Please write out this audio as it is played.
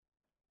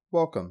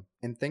Welcome,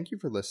 and thank you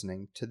for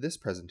listening to this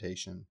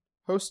presentation,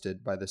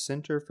 hosted by the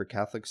Center for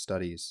Catholic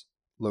Studies,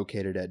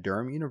 located at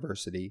Durham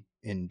University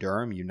in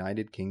Durham,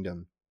 United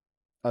Kingdom,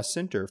 a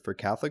center for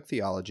Catholic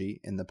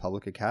theology in the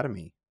Public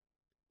Academy.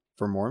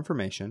 For more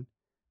information,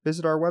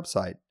 visit our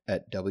website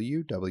at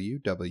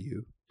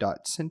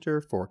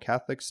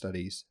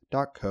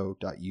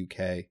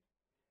www.centerforcatholicstudies.co.uk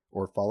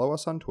or follow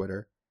us on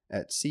Twitter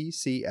at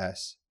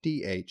CCSDHAM.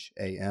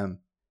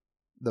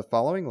 The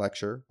following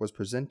lecture was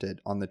presented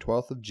on the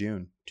 12th of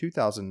June,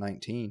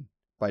 2019,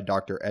 by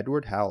Dr.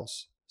 Edward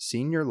Howells,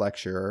 Senior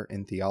Lecturer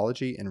in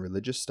Theology and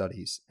Religious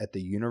Studies at the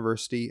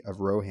University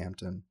of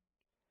Roehampton.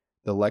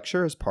 The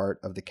lecture is part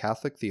of the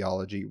Catholic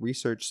Theology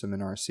Research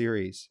Seminar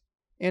Series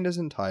and is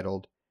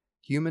entitled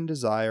Human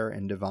Desire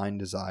and Divine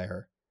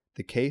Desire,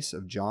 The Case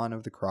of John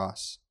of the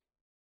Cross.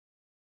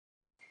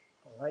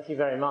 Thank you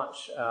very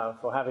much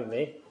for having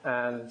me,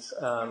 and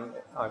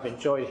I've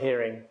enjoyed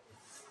hearing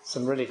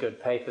some really good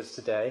papers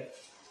today.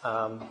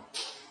 I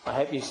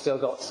hope you've still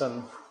got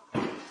some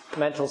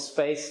mental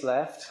space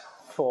left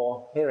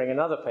for hearing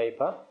another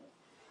paper.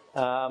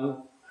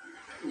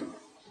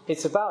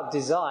 It's about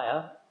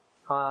desire.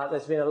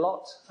 There's been a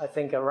lot, I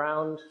think,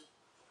 around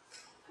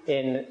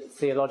in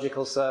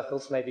theological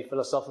circles, maybe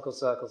philosophical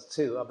circles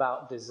too,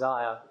 about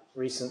desire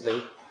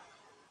recently,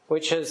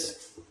 which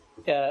has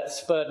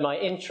spurred my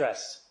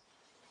interest.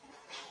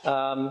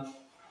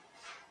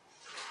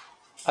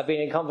 I've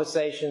been in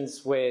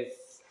conversations with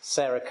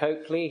Sarah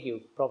Coakley. You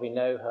probably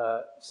know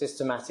her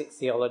systematic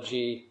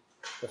theology.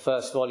 The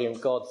first volume,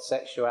 God,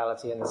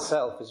 Sexuality and the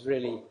Self,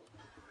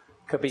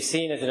 could be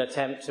seen as an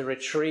attempt to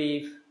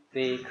retrieve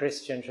the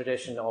Christian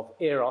tradition of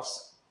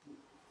eros,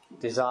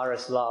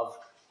 desirous love.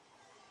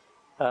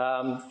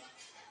 And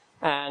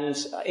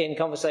in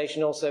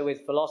conversation also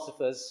with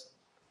philosophers,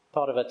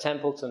 part of a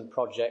Templeton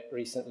project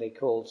recently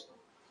called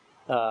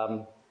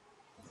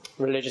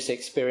Religious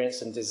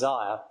Experience and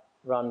Desire,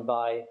 run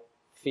by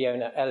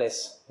Fiona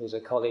Ellis, who's a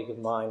colleague of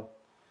mine,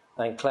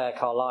 and Claire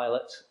Carlisle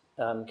at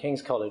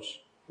King's College,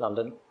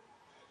 London.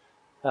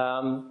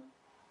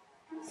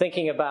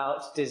 Thinking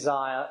about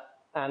desire,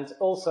 and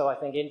also, I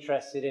think,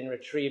 interested in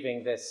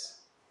retrieving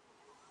this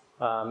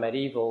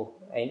medieval,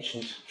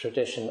 ancient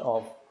tradition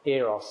of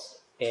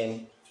eros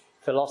in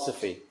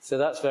philosophy. So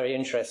that's very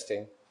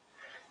interesting.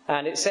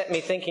 And it set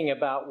me thinking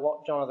about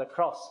what John of the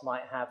Cross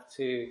might have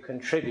to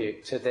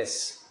contribute to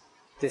this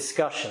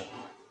discussion.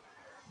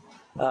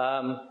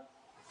 And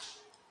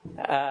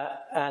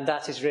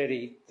that is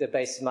really the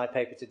basis of my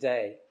paper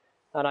today.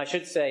 And I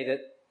should say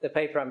that the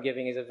paper I'm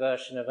giving is a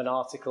version of an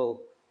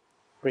article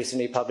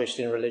recently published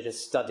in Religious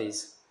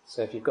Studies.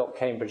 So if you've got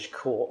Cambridge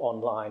Core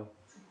online,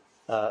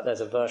 there's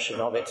a version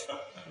of it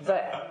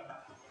there.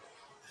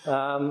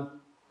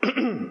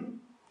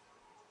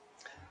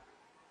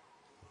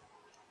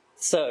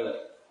 So,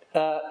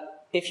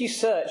 if you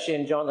search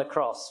in John of the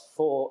Cross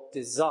for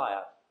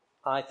desire,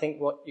 I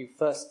think what you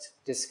first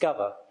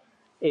discover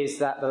is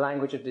that the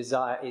language of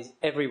desire is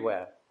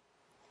everywhere.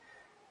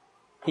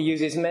 He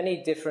uses many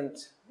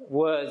different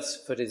words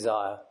for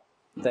desire.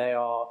 They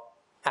are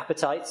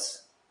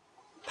appetites,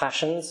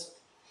 passions,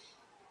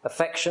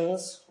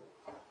 affections,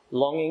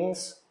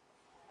 longings,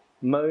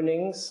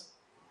 moanings,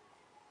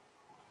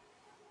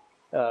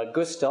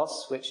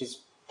 gustos, which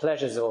is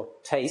pleasures or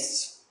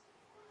tastes,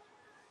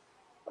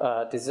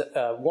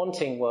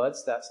 wanting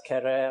words, that's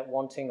querer,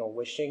 wanting or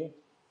wishing,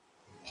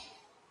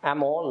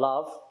 amor,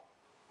 love,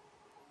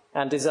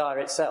 and desire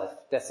itself,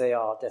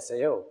 desear,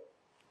 deseo.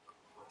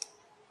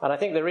 And I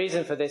think the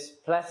reason for this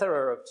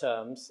plethora of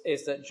terms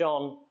is that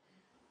John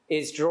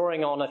is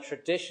drawing on a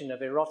tradition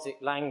of erotic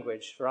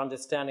language for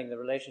understanding the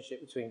relationship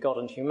between God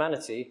and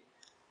humanity,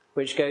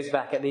 which goes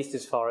back at least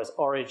as far as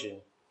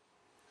Origen.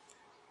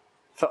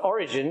 For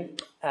Origen,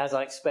 as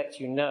I expect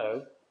you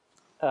know,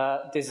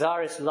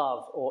 desirous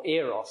love, or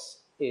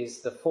eros,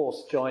 is the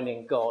force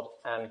joining God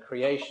and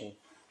creation.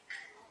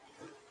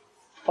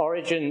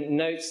 Origen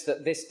notes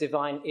that this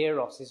divine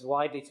eros is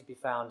widely to be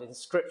found in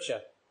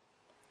Scripture.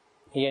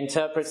 He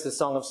interprets the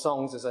Song of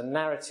Songs as a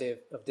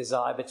narrative of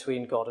desire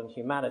between God and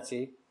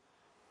humanity,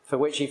 for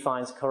which he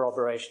finds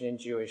corroboration in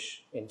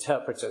Jewish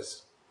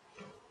interpreters.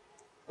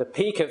 The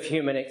peak of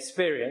human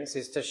experience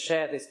is to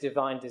share this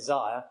divine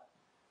desire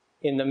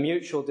in the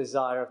mutual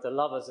desire of the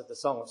lovers of the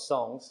Song of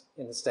Songs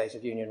in the state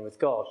of union with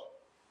God.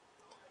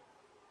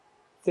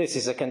 This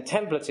is a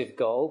contemplative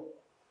goal,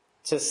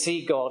 to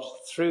see God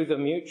through the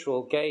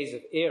mutual gaze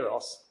of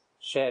eros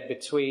shared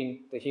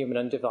between the human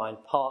and divine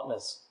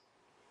partners.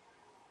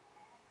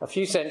 A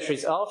few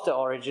centuries after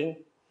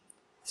Origen,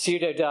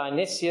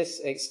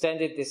 Pseudo-Dionysius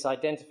extended this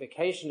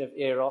identification of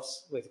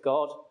eros with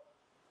God,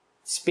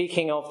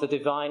 speaking of the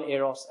divine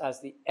eros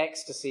as the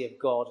ecstasy of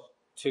God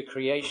to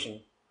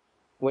creation,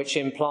 which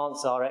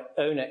implants our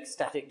own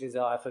ecstatic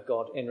desire for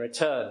God in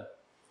return.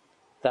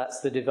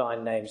 That's the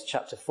Divine Names,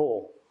 chapter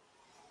 4.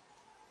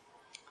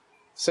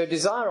 So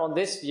desire on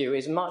this view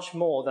is much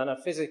more than a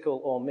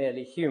physical or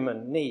merely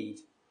human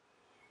need.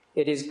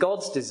 It is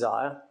God's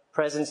desire,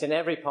 present in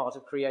every part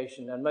of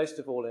creation and most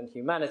of all in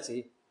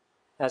humanity,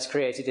 as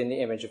created in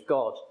the image of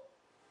God.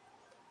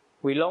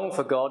 We long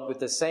for God with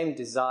the same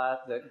desire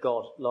that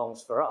God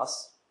longs for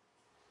us,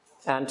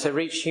 and to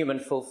reach human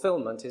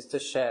fulfillment is to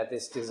share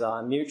this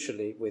desire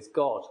mutually with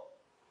God.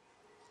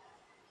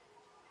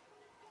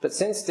 But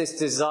since this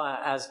desire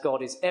as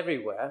God is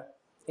everywhere,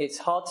 it's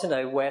hard to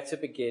know where to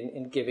begin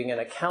in giving an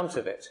account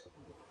of it.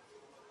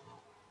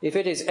 If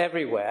it is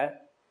everywhere,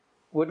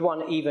 would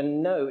one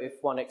even know if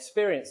one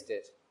experienced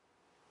it?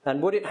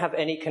 And would it have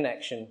any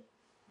connection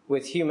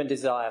with human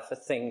desire for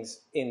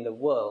things in the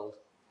world?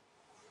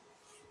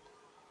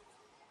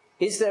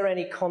 Is there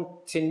any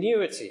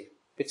continuity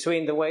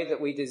between the way that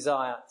we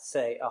desire,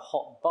 say, a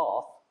hot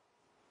bath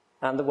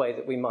and the way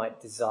that we might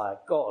desire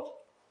God?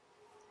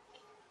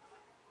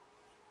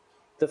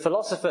 The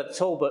philosopher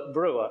Talbot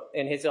Brewer,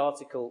 in his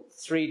article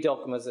 3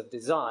 Dogmas of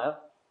Desire,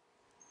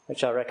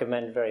 which I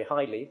recommend very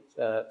highly,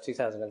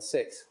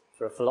 2006,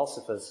 for a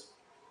philosopher's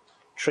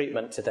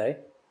treatment today,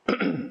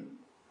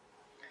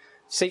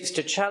 seeks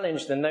to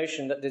challenge the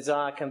notion that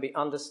desire can be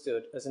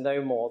understood as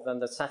no more than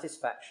the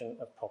satisfaction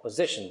of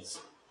propositions.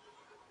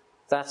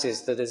 That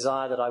is, the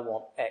desire that I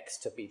want X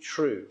to be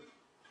true.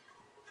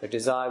 So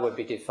desire would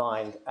be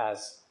defined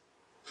as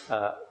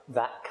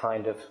that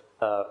kind of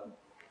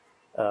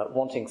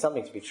wanting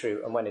something to be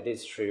true, and when it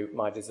is true,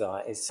 my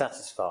desire is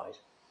satisfied.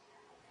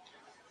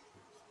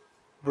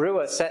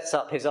 Brewer sets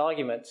up his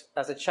argument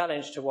as a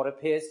challenge to what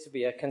appears to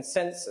be a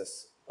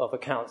consensus of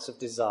accounts of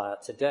desire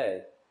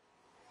today.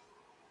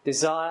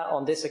 Desire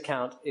on this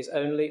account is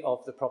only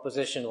of the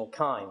propositional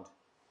kind.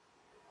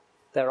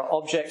 There are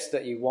objects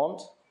that you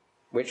want,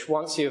 which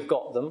once you have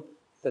got them,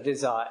 the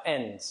desire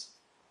ends.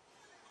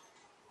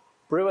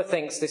 Brewer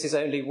thinks this is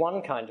only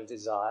one kind of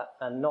desire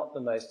and not the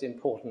most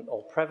important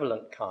or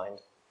prevalent kind.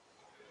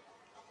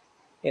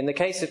 In the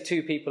case of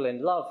two people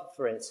in love,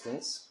 for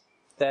instance,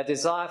 their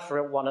desire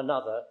for one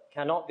another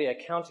cannot be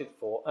accounted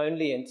for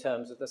only in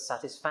terms of the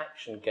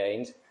satisfaction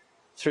gained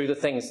through the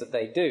things that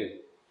they do.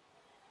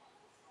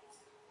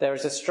 There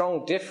is a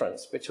strong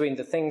difference between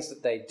the things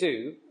that they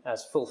do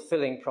as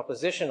fulfilling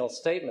propositional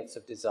statements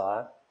of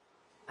desire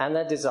and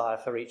their desire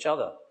for each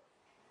other.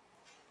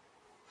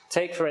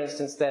 Take, for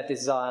instance, their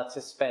desire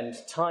to spend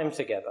time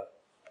together.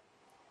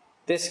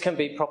 This can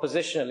be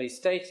propositionally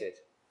stated,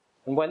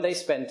 and when they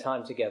spend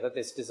time together,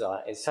 this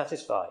desire is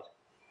satisfied.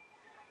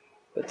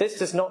 But this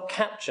does not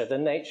capture the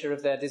nature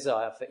of their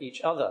desire for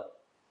each other.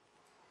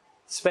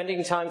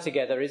 Spending time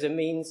together is a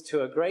means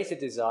to a greater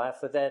desire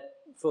for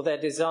their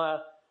desire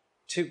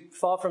to,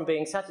 far from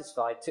being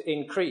satisfied, to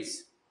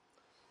increase,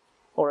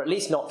 or at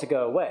least not to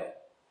go away.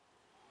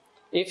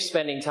 If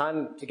spending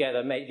time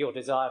together made your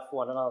desire for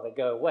one another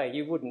go away,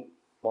 you wouldn't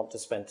want to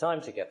spend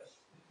time together.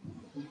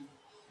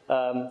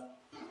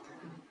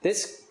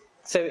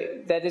 So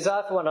their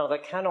desire for one another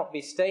cannot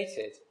be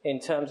stated in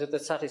terms of the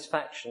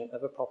satisfaction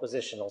of a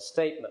propositional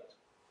statement.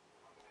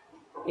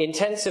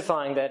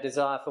 Intensifying their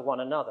desire for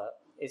one another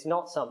is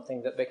not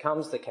something that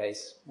becomes the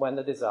case when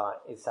the desire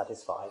is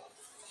satisfied.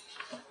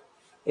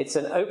 It's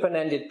an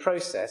open-ended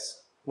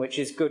process which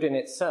is good in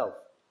itself.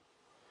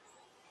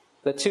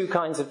 The two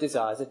kinds of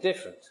desires are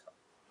different,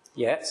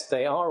 yet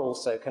they are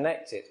also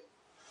connected.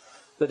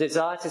 The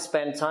desire to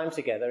spend time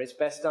together is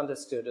best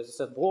understood as a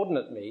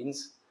subordinate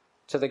means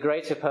to the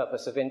greater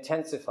purpose of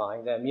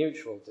intensifying their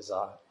mutual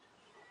desire.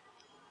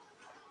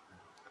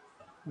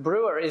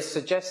 Brewer is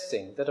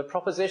suggesting that a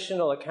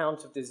propositional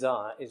account of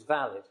desire is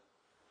valid,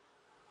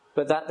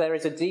 but that there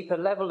is a deeper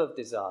level of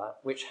desire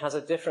which has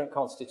a different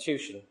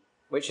constitution,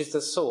 which is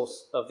the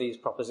source of these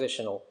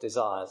propositional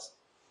desires.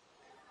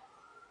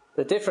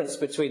 The difference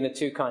between the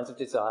two kinds of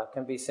desire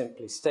can be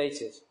simply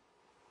stated.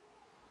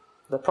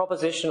 The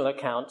propositional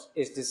account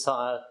is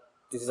desire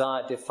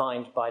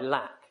defined by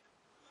lack.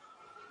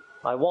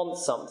 I want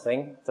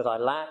something that I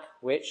lack,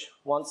 which,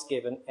 once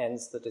given,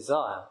 ends the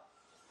desire.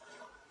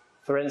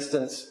 For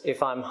instance,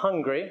 if I'm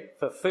hungry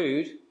for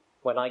food,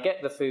 when I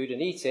get the food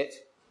and eat it,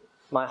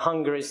 my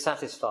hunger is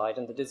satisfied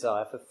and the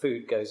desire for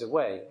food goes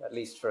away, at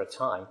least for a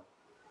time.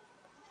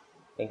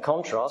 In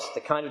contrast,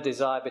 the kind of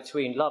desire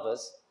between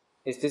lovers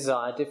is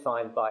desire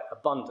defined by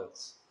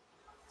abundance.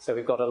 So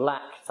we've got a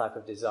lack type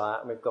of desire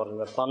and we've got an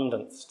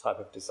abundance type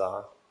of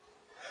desire.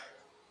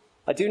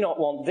 I do not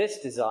want this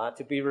desire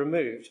to be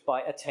removed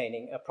by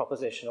attaining a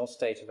propositional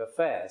state of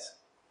affairs.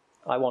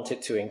 I want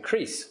it to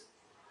increase.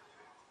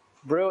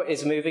 Brewer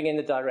is moving in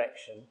the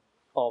direction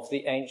of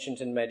the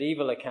ancient and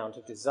medieval account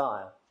of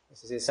desire.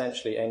 This is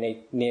essentially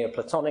a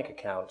Neoplatonic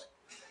account,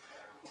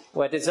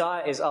 where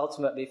desire is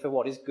ultimately for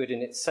what is good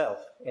in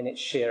itself, in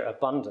its sheer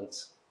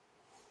abundance.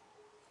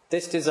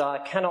 This desire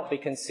cannot be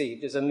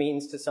conceived as a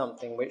means to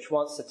something which,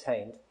 once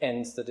attained,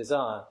 ends the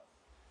desire,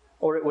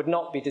 or it would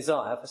not be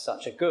desire for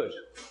such a good.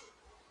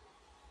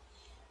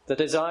 The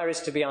desire is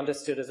to be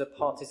understood as a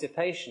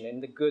participation in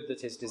the good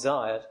that is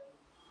desired,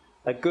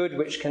 a good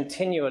which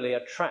continually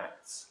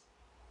attracts,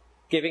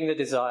 giving the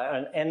desire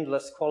an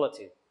endless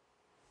quality,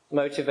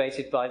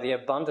 motivated by the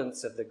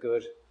abundance of the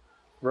good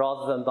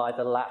rather than by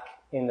the lack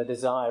in the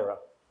desirer.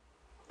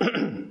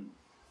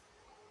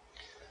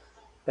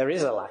 there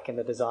is a lack in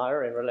the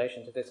desire in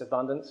relation to this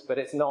abundance, but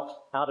it's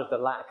not out of the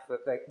lack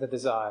that the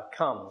desire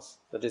comes.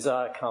 The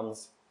desire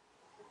comes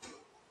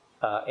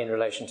in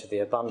relation to the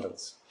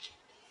abundance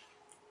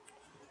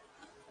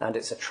and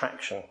its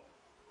attraction.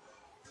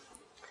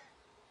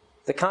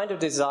 The kind of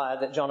desire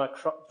that John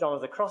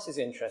of the Cross is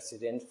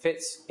interested in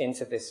fits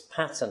into this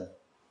pattern.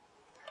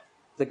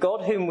 The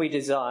God whom we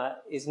desire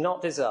is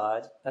not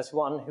desired as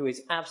one who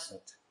is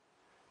absent,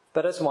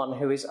 but as one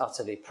who is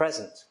utterly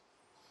present.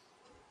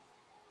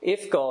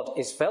 If God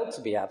is felt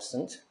to be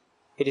absent,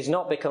 it is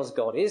not because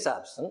God is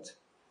absent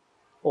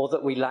or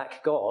that we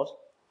lack God,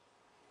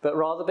 but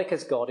rather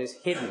because God is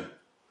hidden,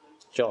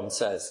 John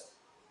says.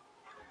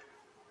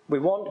 We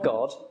want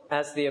God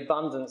as the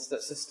abundance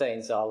that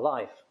sustains our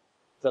life,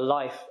 the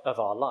life of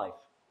our life.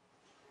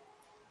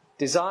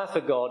 Desire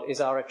for God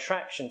is our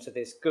attraction to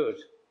this good,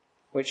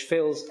 which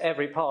fills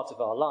every part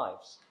of our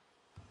lives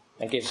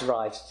and gives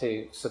rise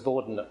to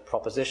subordinate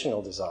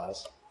propositional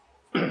desires.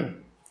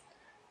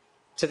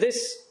 To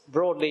this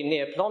broadly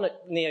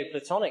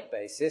Neoplatonic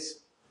basis,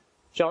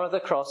 John of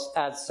the Cross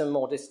adds some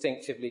more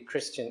distinctively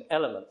Christian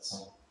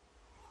elements.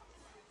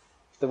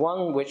 The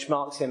one which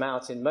marks him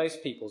out in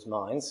most people's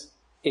minds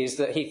is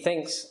that he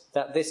thinks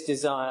that this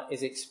desire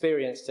is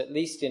experienced, at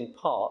least in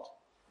part,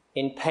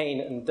 in pain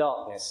and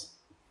darkness,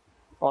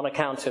 on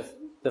account of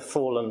the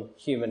fallen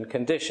human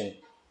condition.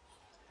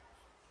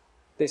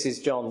 This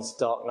is John's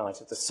dark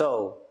night of the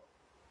soul.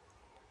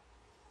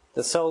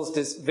 The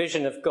soul's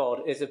vision of God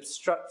is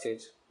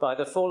obstructed by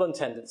the fallen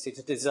tendency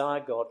to desire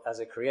God as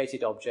a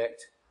created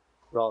object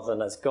rather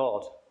than as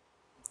God,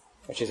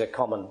 which is a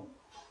common,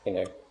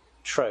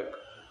 trope,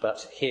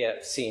 but here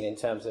seen in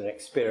terms of an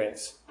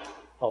experience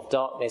of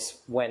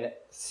darkness when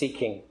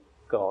seeking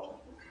God.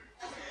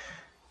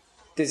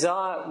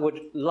 Desire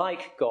would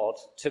like God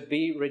to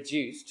be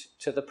reduced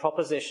to the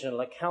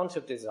propositional account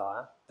of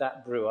desire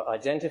that Brewer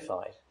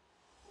identified.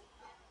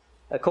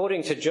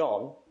 According to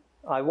John,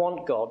 I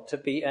want God to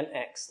be an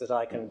X that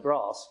I can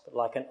grasp,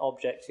 like an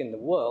object in the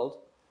world,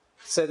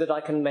 so that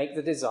I can make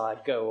the desire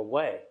go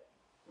away.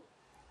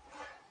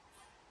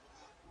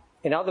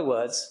 In other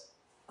words,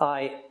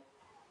 I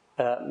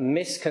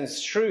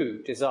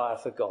misconstrue desire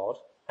for God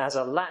as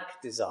a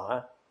lack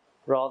desire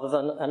rather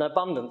than an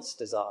abundance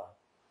desire.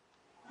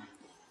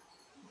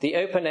 The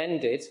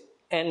open-ended,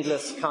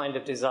 endless kind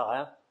of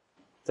desire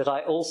that I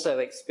also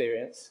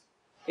experience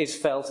is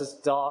felt as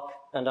dark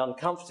and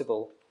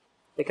uncomfortable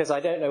because I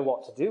don't know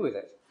what to do with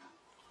it.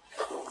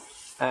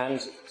 And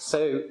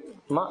so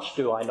much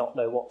do I not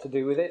know what to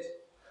do with it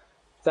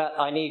that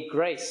I need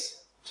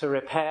grace to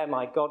repair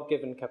my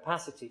God-given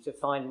capacity to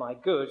find my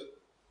good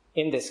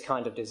in this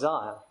kind of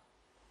desire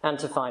and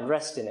to find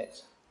rest in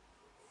it.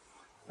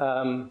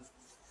 I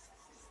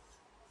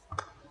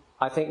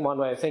think one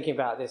way of thinking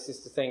about this is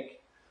to think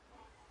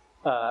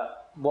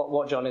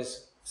what John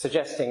is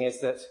suggesting is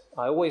that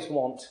I always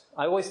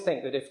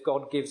think that if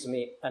God gives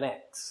me an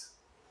X,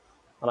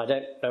 and I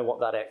don't know what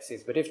that X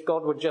is, but if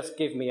God would just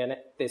give me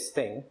this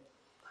thing,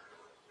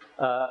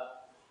 I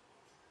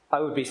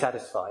would be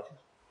satisfied.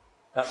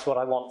 That's what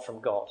I want from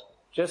God.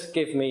 Just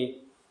give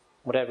me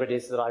whatever it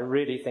is that I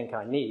really think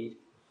I need,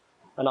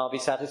 and I'll be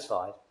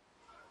satisfied.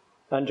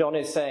 And John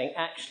is saying,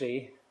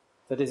 actually,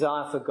 the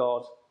desire for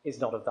God is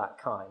not of that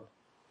kind.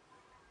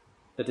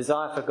 The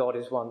desire for God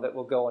is one that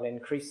will go on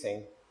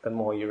increasing the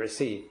more you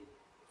receive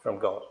from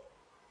God.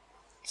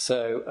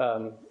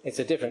 So it's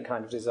a different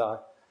kind of desire.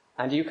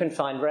 And you can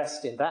find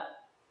rest in that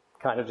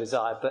kind of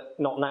desire, but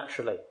not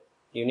naturally.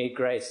 You need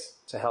grace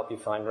to help you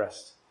find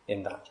rest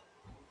in that.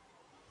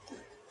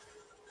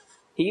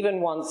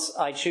 Even once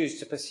I choose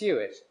to pursue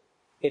it,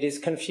 it is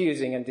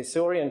confusing and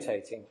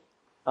disorientating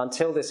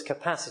until this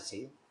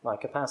capacity, my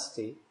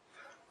capacity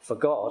for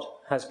God,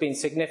 has been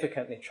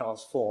significantly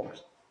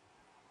transformed.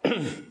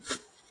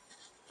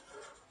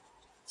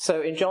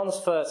 So in John's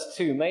first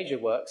two major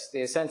works,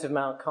 The Ascent of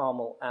Mount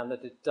Carmel and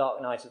The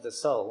Dark Night of the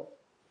Soul,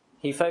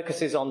 he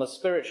focuses on the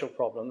spiritual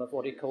problem of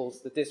what he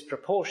calls the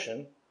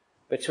disproportion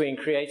between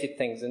created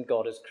things and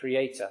God as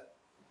creator.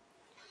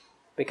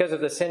 Because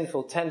of the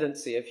sinful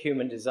tendency of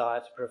human desire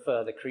to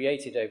prefer the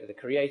created over the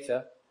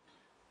creator,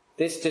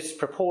 this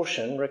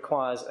disproportion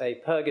requires a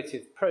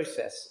purgative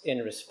process in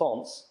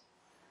response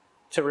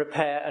to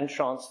repair and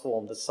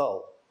transform the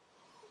soul.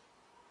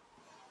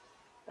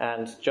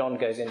 And John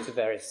goes into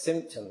various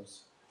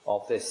symptoms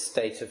of this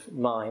state of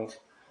mind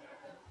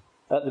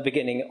at the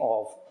beginning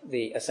of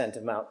the Ascent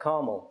of Mount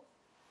Carmel.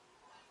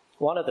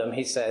 One of them,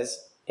 he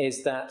says,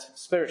 is that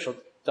spiritual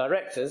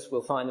directors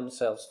will find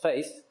themselves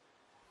faced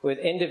with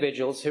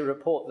individuals who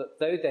report that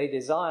though they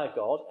desire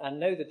God and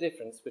know the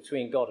difference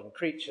between God and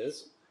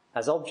creatures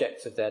as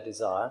objects of their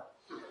desire,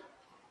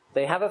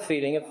 they have a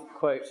feeling of,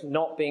 quote,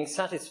 not being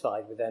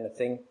satisfied with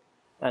anything,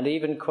 and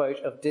even, quote,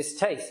 of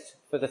distaste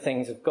for the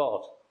things of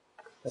God.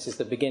 This is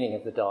the beginning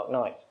of the Dark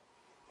Night.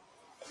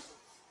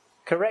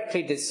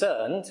 Correctly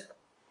discerned,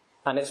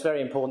 and it's very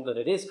important that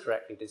it is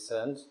correctly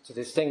discerned to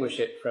distinguish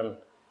it from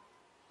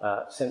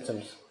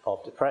symptoms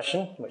of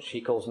depression, which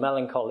he calls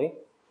melancholy.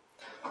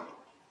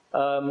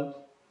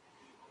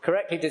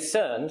 Correctly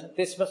discerned,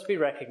 this must be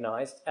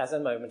recognized as a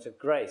moment of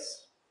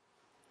grace.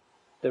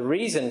 The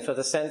reason for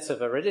the sense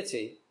of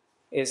aridity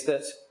is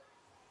that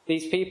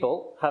these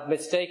people have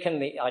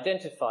mistakenly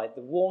identified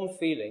the warm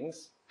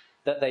feelings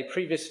that they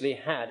previously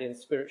had in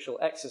spiritual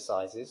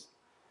exercises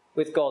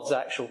with God's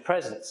actual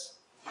presence,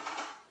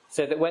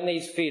 so that when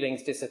these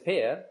feelings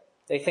disappear,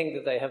 they think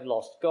that they have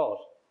lost God.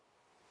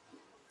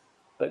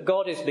 But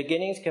God is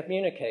beginning to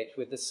communicate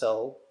with the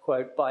soul,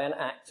 quote, by an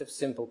act of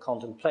simple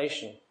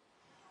contemplation,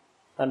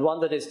 and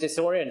one that is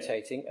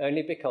disorientating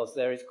only because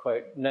there is,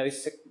 quote,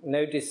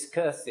 no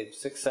discursive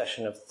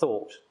succession of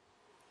thought.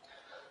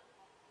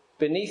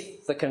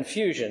 Beneath the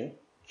confusion,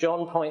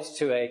 John points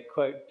to a,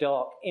 quote,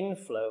 dark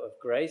inflow of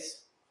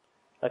grace,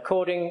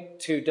 according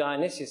to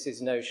Dionysius'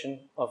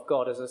 notion of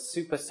God as a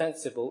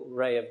supersensible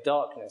ray of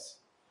darkness,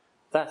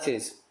 that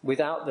is,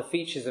 without the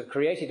features of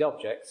created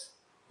objects,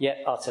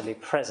 yet utterly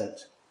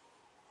present.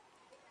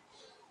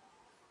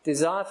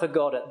 Desire for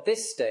God at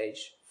this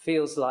stage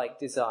feels like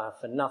desire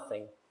for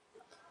nothing.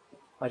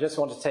 I just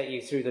want to take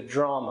you through the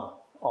drama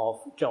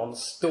of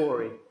John's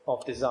story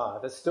of desire.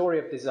 The story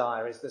of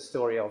desire is the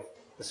story of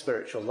the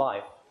spiritual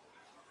life.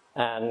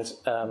 And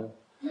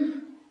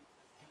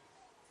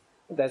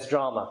there's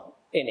drama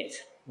in it,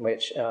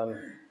 which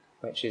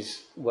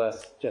is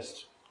worth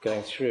just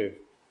going through.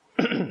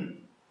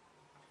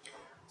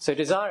 So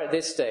desire at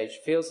this stage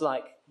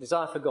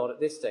desire for God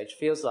at this stage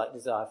feels like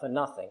desire for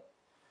nothing.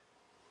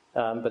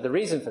 But the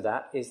reason for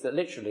that is that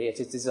literally it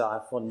is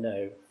desire for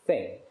no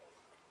thing.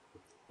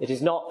 It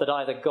is not that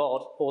either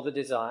God or the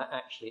desire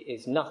actually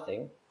is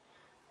nothing,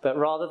 but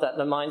rather that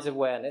the mind's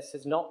awareness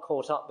has not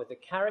caught up with the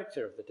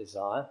character of the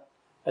desire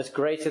as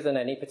greater than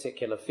any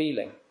particular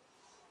feeling.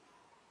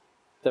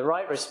 The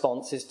right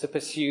response is to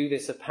pursue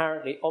this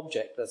apparently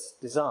objectless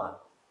desire.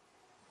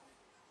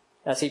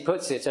 As he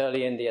puts it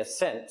early in The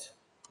Ascent,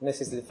 and this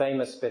is the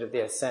famous bit of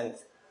The Ascent,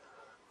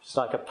 it's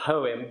like a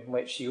poem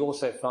which you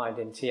also find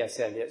in T.S.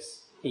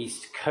 Eliot's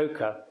East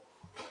Coker.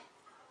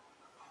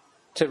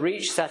 To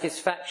reach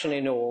satisfaction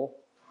in all,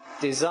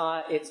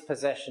 desire its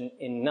possession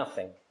in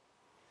nothing.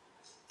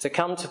 To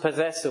come to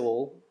possess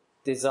all,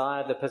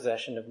 desire the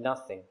possession of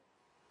nothing.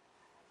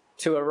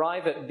 To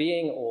arrive at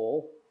being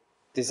all,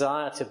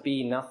 desire to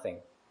be nothing.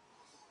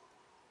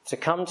 To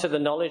come to the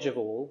knowledge of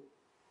all,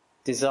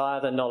 desire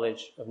the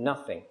knowledge of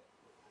nothing,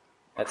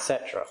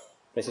 etc.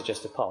 This is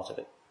just a part of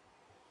it.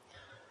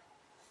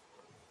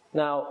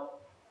 Now,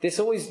 this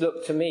always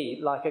looked to me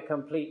like a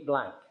complete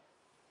blank.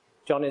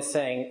 John is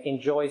saying,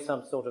 enjoy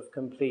some sort of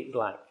complete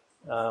blank.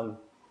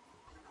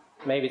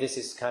 Maybe this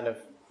is kind of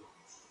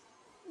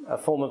a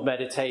form of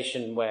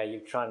meditation where you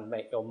try and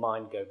make your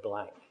mind go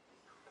blank.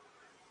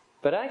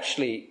 But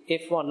actually,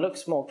 if one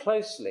looks more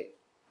closely,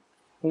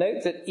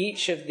 note that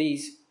each of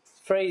these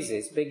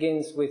phrases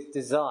begins with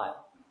desire.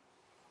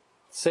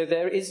 So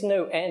there is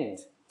no end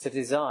to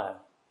desire.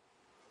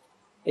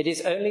 It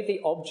is only the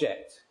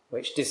object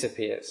which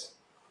disappears.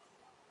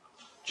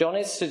 John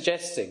is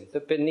suggesting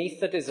that beneath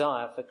the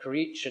desire for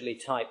creaturely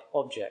type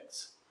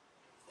objects,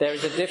 there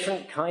is a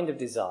different kind of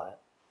desire,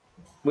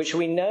 which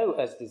we know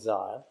as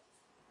desire,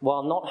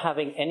 while not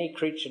having any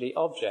creaturely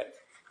object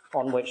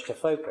on which to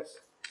focus.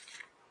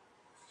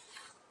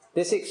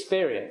 This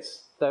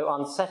experience, though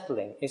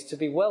unsettling, is to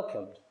be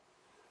welcomed,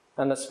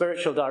 and the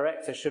spiritual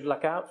director should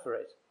look out for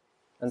it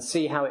and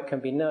see how it can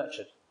be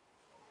nurtured.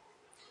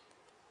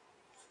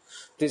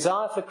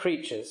 Desire for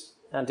creatures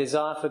and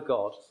desire for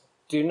God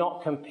do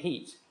not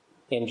compete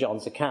in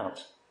John's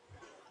account,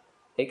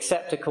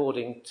 except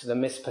according to the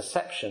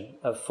misperception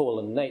of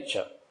fallen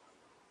nature.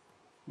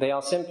 They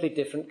are simply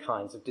different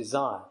kinds of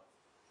desire.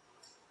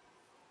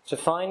 To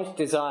find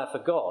desire for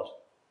God,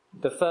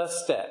 the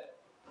first step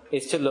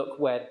is to look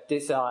where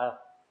desire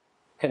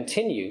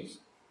continues,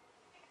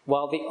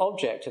 while the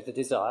object of the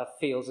desire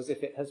feels as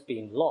if it has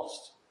been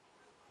lost.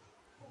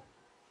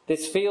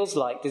 This feels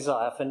like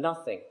desire for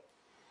nothing,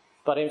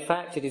 but in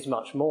fact it is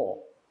much more.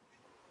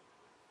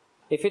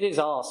 If it is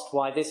asked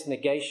why this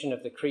negation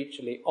of the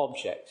creaturely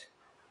object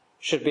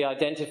should be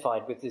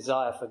identified with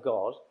desire for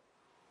God,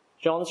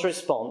 John's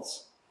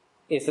response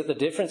is that the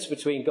difference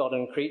between God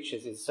and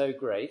creatures is so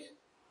great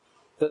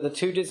that the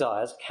two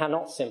desires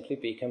cannot simply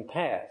be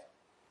compared.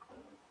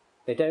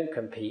 They don't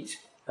compete,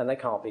 and they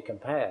can't be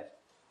compared.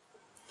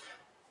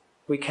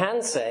 We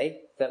can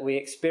say that we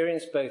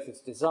experience both as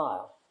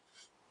desire,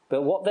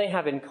 but what they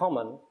have in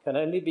common can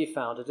only be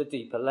found at a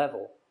deeper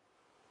level,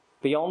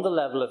 beyond the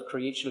level of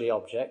creaturely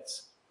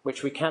objects,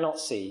 which we cannot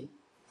see,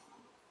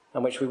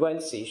 and which we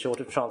won't see short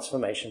of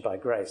transformation by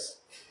grace.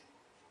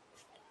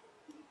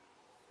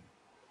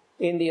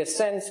 In the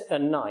ascent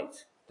and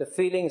night, the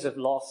feelings of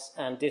loss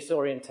and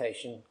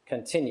disorientation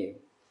continue.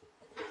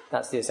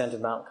 That's the Ascent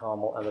of Mount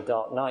Carmel and the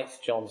Dark Night,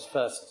 John's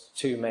first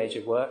two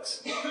major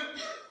works,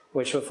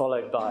 which were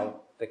followed by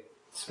the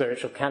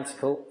Spiritual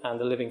Canticle and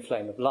the Living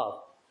Flame of Love.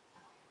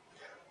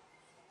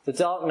 The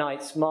Dark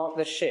Nights mark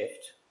the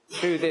shift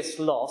through this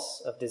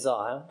loss of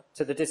desire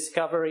to the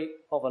discovery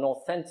of a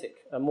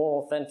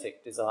more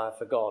authentic desire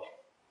for God.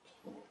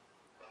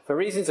 For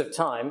reasons of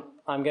time,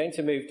 I'm going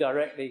to move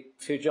directly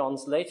to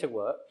John's later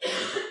work,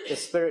 the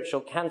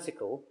Spiritual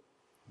Canticle,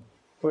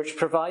 which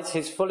provides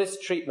his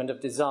fullest treatment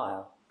of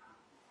desire,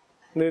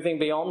 moving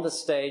beyond the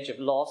stage of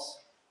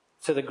loss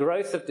to the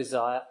growth of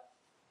desire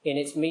in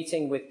its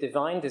meeting with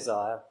divine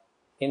desire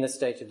in the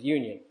state of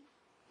union.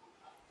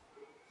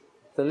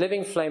 The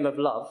living flame of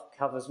love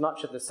covers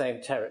much of the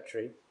same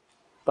territory,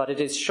 but it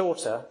is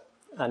shorter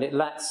and it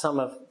lacks some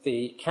of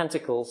the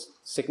canticle's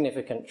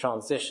significant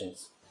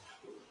transitions.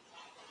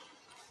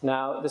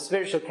 Now, the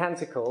Spiritual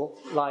Canticle,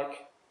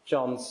 like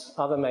John's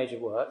other major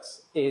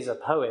works, is a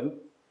poem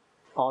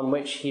on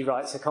which he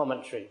writes a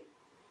commentary.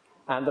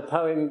 And the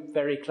poem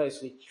very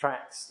closely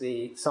tracks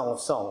the Song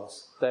of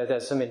Songs, though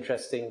there's some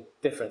interesting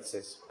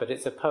differences. But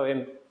it's a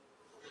poem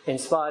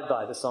inspired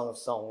by the Song of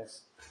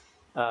Songs,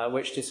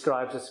 which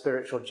describes a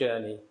spiritual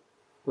journey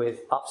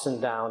with ups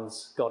and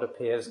downs. God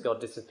appears,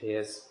 God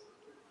disappears,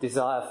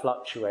 desire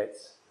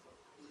fluctuates.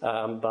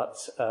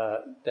 But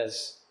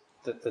there's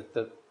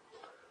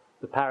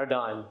the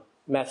paradigm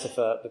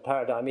metaphor, the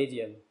paradigm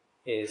idiom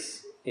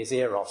is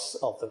eros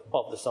of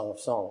the Song of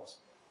Songs.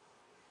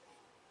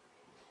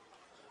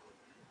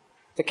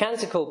 The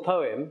canticle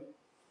poem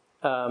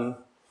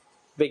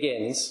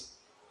begins,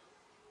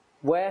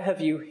 "Where have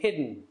you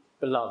hidden,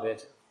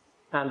 beloved,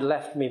 and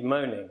left me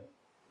moaning?"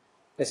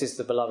 This is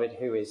the beloved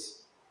who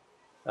is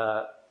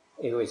God,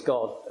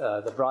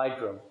 the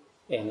bridegroom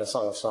in the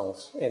Song of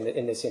Songs,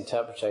 in this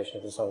interpretation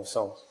of the Song of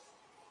Songs.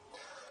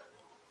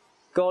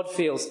 God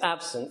feels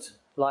absent,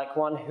 like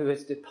one who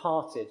has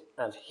departed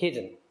and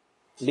hidden,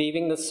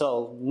 leaving the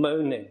soul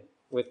moaning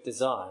with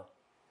desire.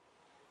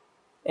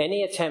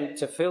 Any attempt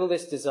to fill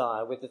this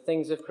desire with the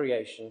things of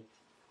creation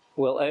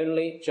will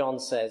only, John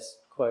says,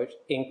 quote,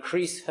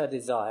 "increase her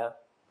desire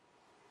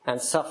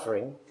and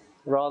suffering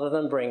rather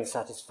than bring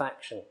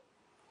satisfaction,"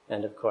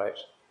 end of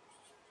quote.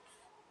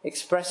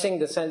 Expressing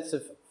the sense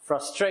of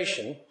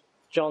frustration,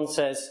 John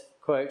says,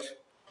 quote,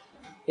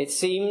 "It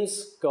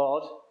seems,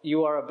 God,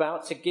 you are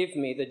about to give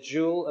me the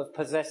jewel of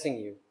possessing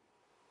you.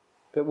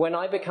 But when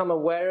I become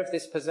aware of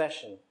this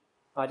possession,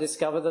 I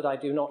discover that I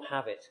do not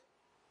have it.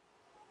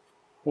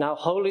 Now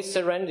wholly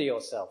surrender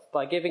yourself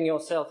by giving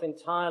yourself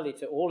entirely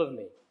to all of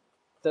me,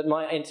 that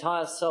my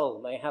entire soul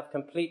may have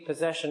complete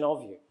possession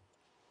of you."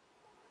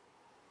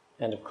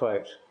 End of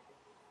quote.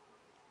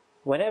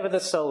 Whenever the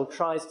soul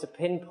tries to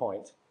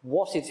pinpoint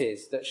what it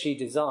is that she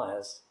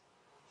desires,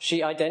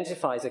 she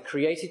identifies a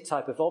created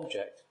type of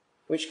object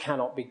which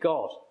cannot be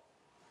God,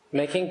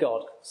 making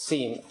God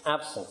seem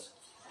absent.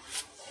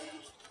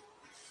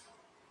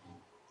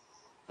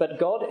 But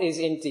God is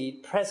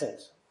indeed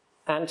present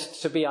and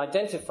to be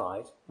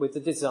identified with the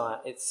desire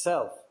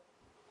itself.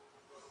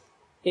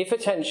 If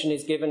attention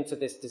is given to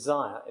this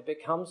desire, it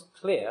becomes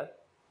clear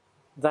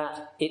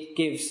that it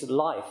gives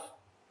life,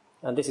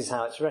 and this is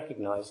how it's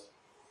recognized.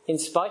 In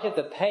spite of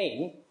the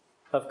pain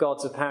of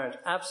God's apparent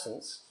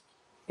absence,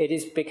 the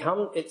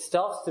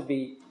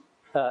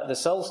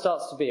soul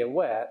starts to be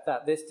aware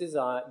that this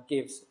desire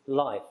gives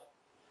life.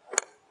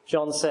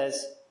 John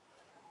says,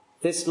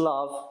 this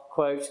love,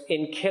 quote,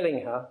 "in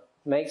killing her,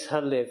 makes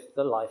her live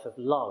the life of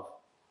love."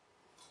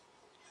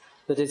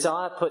 The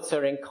desire puts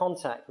her in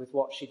contact with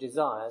what she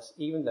desires,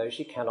 even though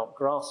she cannot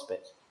grasp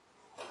it.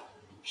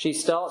 She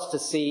starts to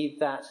see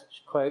that,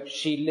 quote,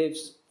 "she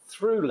lives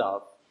through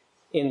love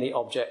in the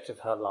object of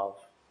her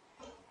love."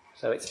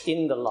 So it's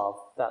in the love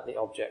that the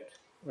object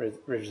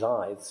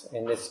resides,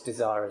 in this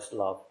desirous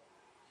love.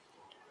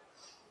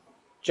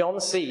 John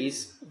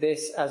sees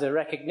this as a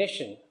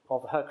recognition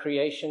of her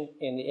creation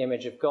in the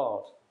image of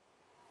God.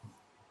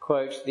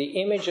 Quote,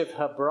 "The image of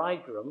her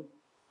bridegroom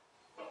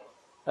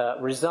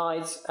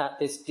resides at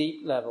this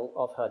deep level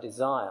of her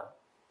desire,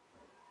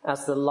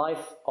 as the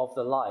life of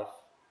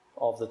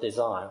the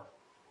desire.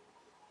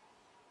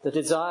 The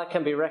desire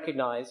can be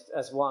recognized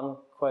as one,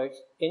 quote,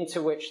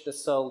 "into which the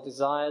soul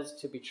desires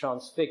to be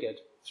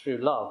transfigured through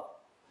love."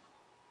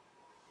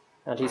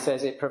 And he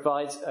says it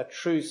provides a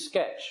true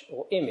sketch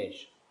or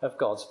image of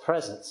God's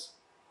presence.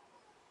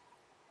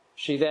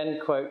 She then,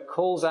 quote,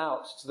 "calls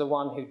out to the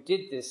one who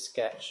did this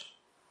sketch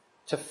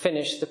to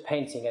finish the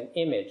painting an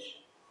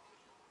image."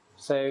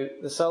 So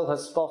the soul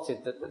has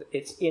spotted that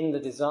it's in the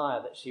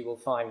desire that she will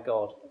find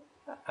God,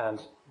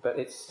 but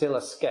it's still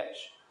a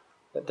sketch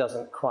that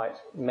doesn't quite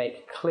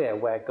make clear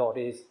where God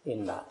is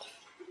in that.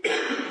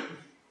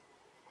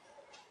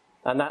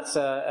 And that's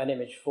an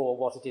image for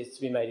what it is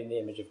to be made in the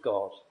image of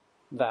God,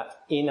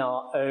 that in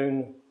our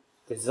own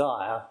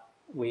desire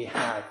we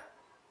have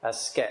a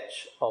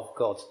sketch of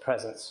God's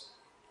presence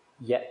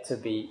yet to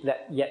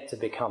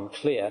become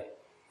clear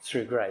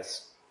through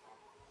grace.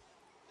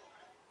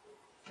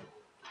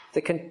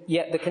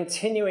 Yet the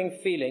continuing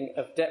feeling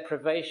of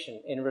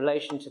deprivation in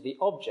relation to the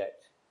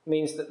object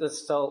means that the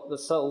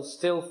soul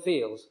still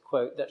feels,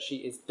 quote, that she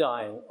is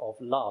dying of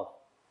love.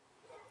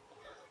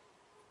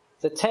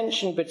 The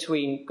tension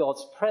between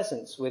God's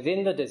presence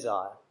within the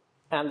desire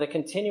and the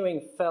continuing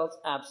felt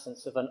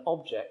absence of an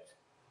object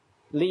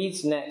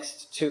leads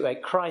next to a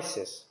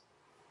crisis,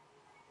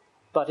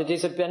 but it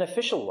is a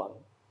beneficial one,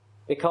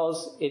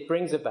 because it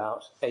brings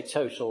about a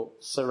total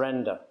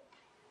surrender.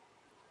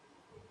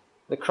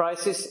 The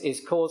crisis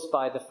is caused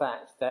by the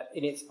fact that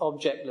in its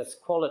objectless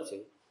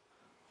quality,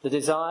 the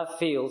desire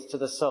feels to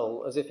the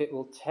soul as if it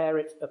will tear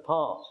it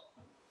apart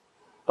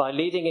by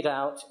leading it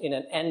out in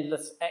an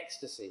endless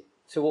ecstasy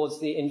towards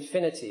the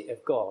infinity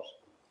of God.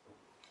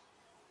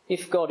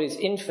 If God is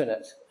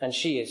infinite and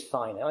she is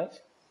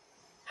finite,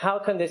 how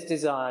can this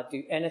desire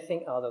do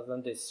anything other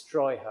than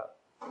destroy her?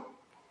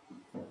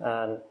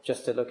 And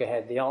just to look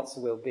ahead, the answer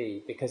will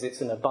be because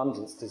it's an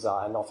abundance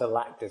desire, not a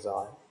lack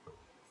desire.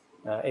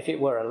 If it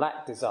were a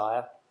lack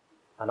desire,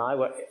 and I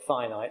were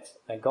finite,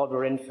 and God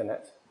were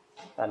infinite,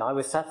 and I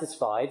was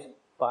satisfied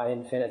by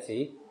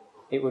infinity,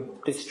 it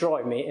would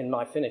destroy me in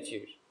my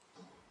finitude,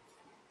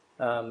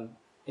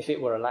 if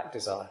it were a lack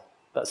desire.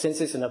 But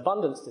since it's an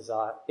abundance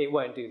desire, it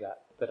won't do that.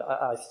 But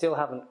I still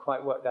haven't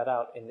quite worked that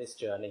out in this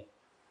journey,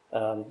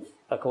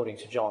 according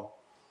to John.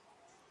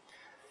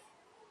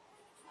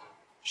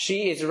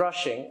 She is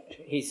rushing,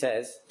 he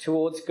says,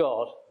 towards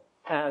God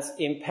as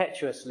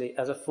impetuously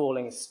as a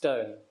falling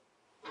stone,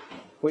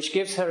 which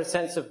gives her a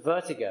sense of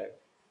vertigo,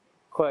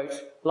 quote,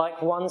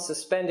 like one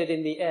suspended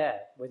in the air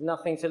with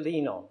nothing to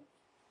lean on,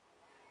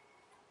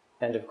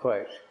 end of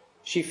quote.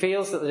 She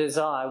feels that the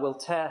desire will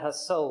tear her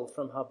soul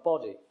from her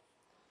body,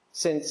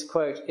 since,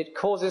 quote, it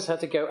causes her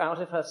to go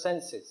out of her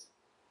senses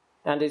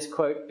and is,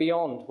 quote,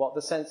 beyond what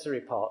the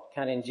sensory part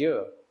can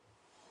endure.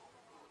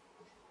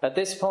 At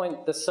this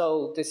point, the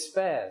soul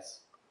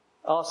despairs,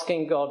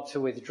 asking God to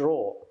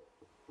withdraw.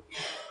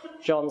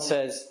 John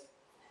says,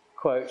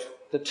 quote,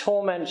 the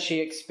torment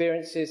she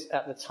experiences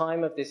at the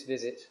time of this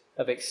visit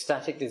of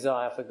ecstatic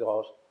desire for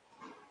God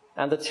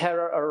and the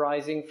terror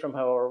arising from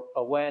her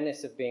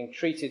awareness of being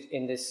treated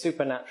in this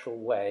supernatural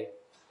way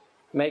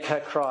make her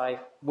cry,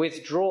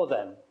 withdraw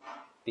them,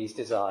 these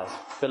desires,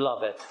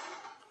 beloved.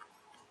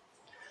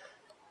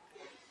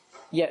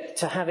 Yet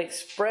to have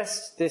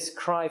expressed this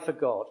cry for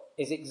God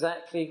is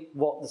exactly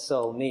what the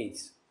soul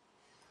needs,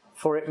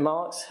 for it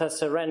marks her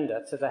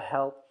surrender to the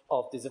help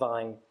of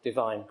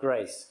divine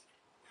grace.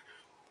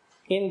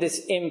 In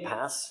this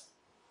impasse,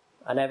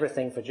 and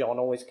everything for John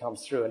always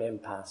comes through an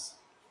impasse,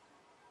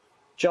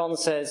 John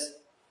says,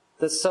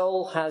 the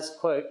soul has,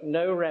 quote,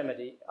 no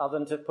remedy other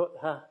than to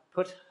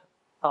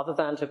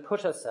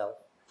put herself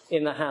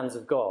in the hands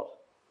of God.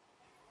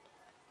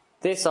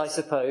 This, I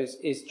suppose,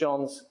 is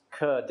John's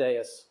cur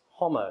deus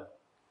homo.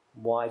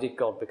 Why did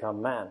God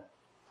become man?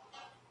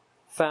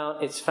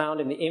 It's found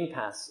in the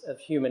impasse of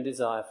human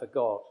desire for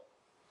God.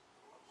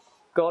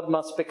 God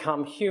must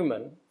become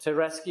human to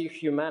rescue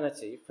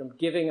humanity from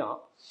giving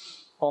up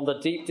on the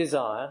deep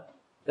desire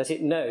that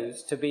it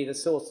knows to be the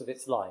source of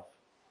its life.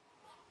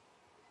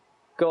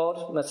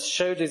 God must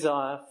show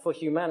desire for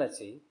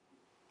humanity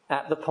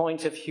at the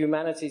point of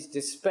humanity's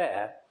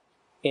despair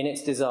in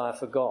its desire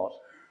for God.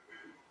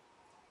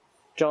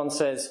 John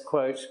says,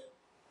 quote,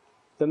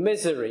 the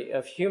misery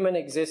of human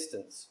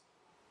existence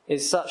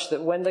is such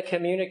that when the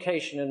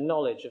communication and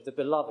knowledge of the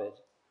beloved,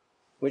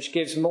 which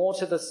gives more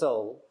to the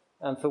soul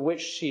and for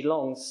which she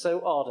longs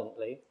so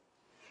ardently,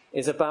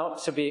 is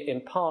about to be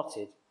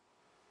imparted,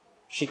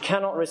 she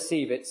cannot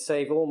receive it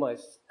save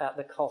almost at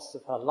the cost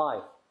of her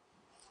life.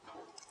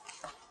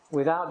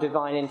 Without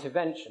divine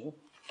intervention,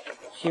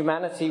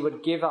 humanity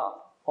would give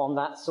up on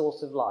that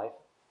source of life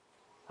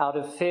out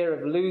of fear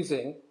of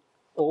losing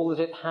all that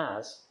it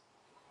has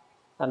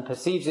and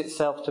perceives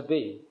itself to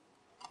be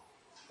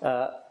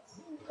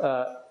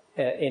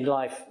in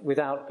life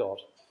without God.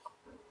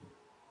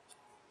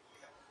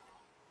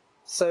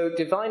 So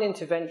divine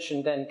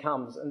intervention then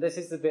comes, and this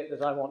is the bit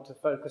that I want to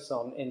focus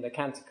on in the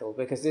canticle,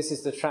 because this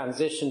is the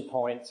transition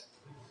point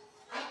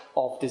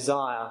of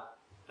desire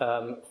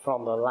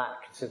from the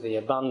lack to the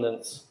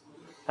abundance.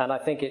 And I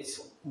think it's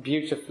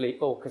beautifully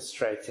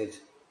orchestrated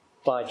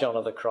by John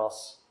of the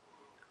Cross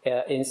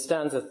in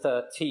stanza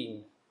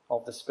 13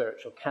 of the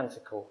spiritual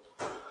canticle.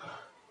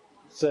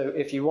 So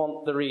if you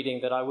want the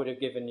reading that I would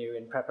have given you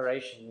in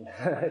preparation,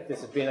 if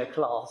this had been a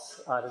class,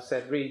 I'd have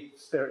said read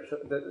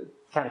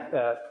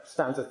stanza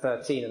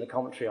 13 and the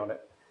commentary on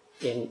it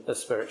in the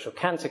spiritual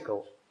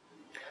canticle.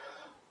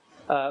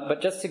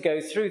 But just to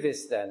go through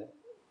this then,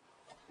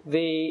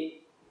 the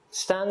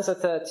stanza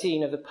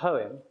 13 of the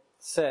poem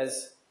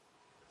says,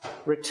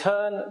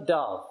 return,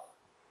 dove,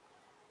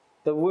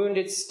 the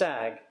wounded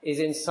stag is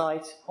in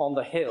sight on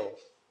the hill,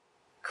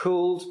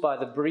 cooled by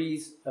the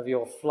breeze of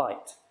your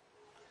flight.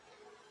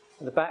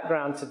 The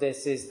background to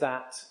this is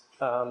that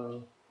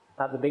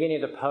at the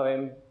beginning of the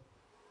poem,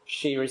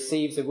 she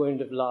receives a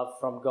wound of love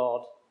from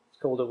God.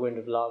 It's called a wound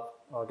of love.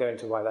 I'll go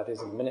into why that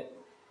is in a minute.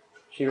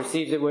 She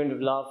receives a wound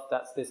of love.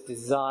 That's this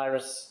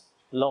desirous,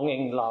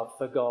 longing love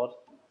for God.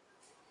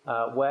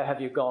 Where have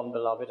you gone,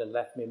 beloved, and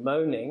left me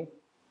moaning?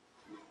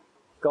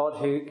 God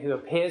who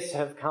appears to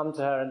have come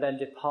to her and then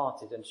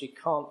departed, and she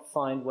can't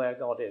find where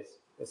God is.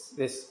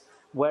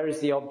 Where is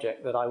the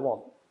object that I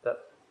want,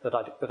 that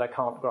I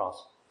can't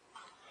grasp?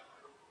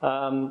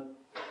 And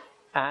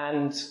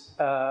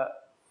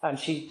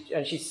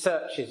she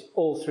searches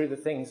all through the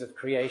things of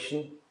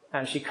creation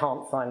and she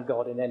can't find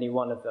God in any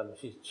one of them.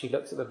 She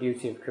looks at the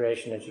beauty of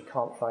creation and she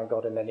can't find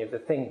God in any of the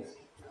things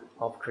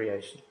of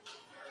creation.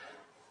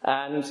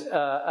 And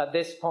at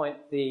this point,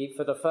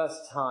 for the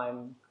first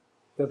time,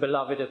 the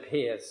beloved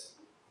appears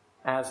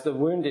as the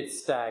wounded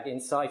stag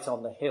in sight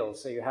on the hill.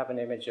 So you have an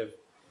image of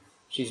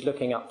she's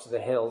looking up to the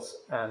hills,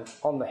 and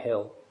on the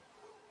hill,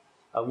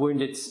 a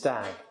wounded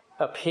stag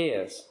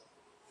appears.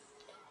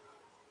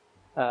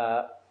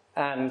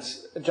 And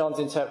John's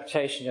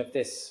interpretation of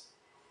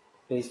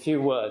these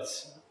few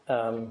words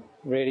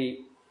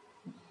really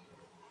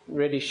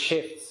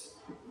shifts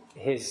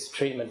his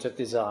treatment of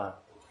desire.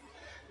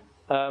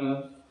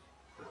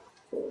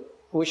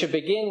 We should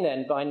begin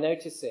then by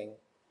noticing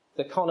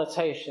the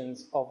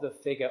connotations of the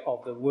figure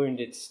of the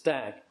wounded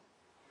stag,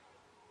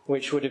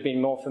 which would have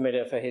been more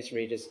familiar for his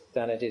readers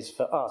than it is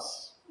for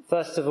us.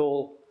 First of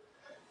all,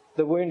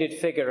 the wounded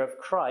figure of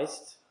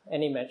Christ.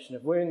 Any mention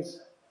of wounds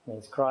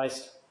means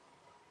Christ,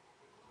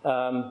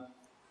 the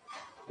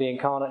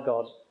incarnate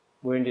God,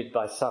 wounded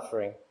by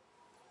suffering.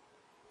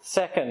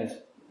 Second,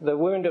 the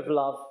wound of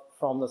love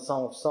from the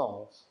Song of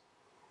Songs.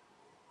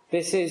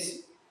 This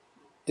is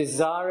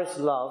desirous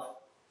love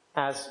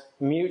as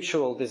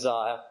mutual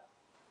desire,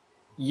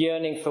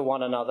 yearning for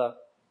one another,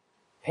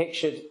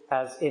 pictured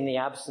as in the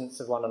absence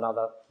of one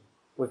another.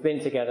 We've been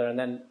together and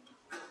then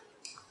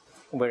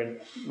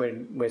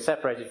we're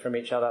separated from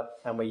each other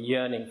and we're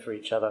yearning for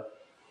each other,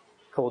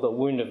 called a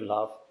wound of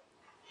love.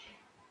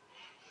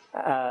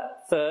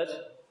 Third,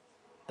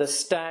 the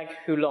stag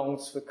who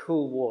longs for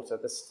cool water.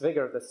 The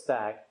figure of the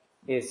stag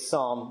is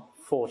Psalm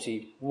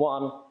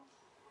 41,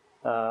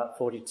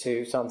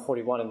 42, Psalm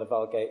 41 in the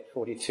Vulgate,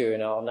 42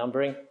 in our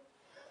numbering.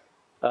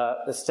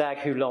 The stag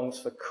who longs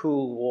for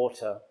cool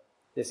water.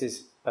 This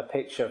is a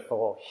picture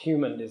for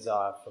human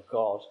desire for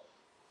God.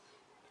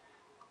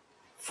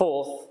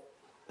 Fourth,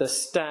 the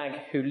stag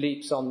who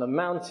leaps on the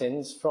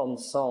mountains from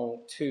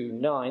Song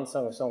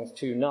of Songs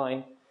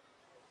 2:9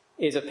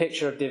 is a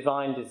picture of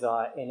divine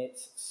desire in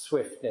its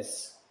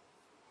swiftness.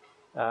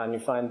 And you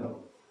find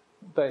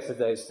both of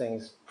those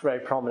things very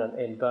prominent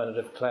in Bernard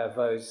of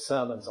Clairvaux's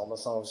sermons on the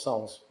Song of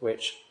Songs,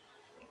 which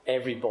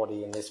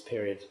everybody in this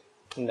period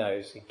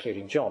knows,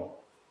 including John.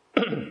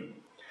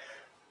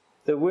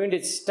 The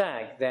wounded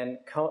stag then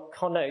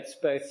connotes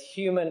both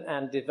human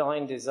and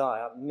divine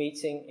desire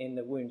meeting in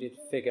the wounded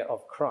figure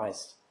of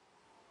Christ.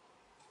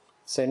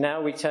 So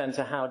now we turn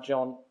to how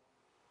John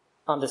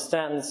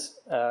understands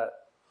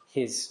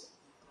his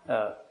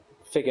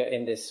figure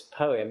in this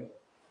poem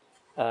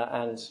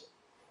and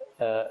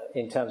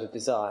in terms of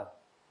desire.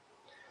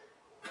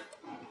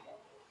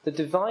 The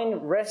divine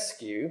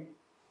rescue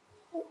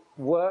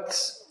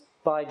works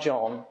by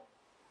John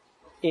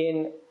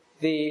in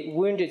the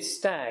wounded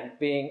stag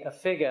being a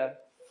figure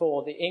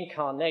for the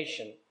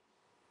incarnation,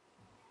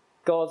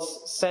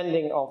 God's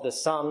sending of the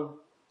Son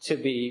to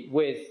be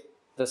with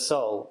the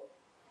soul.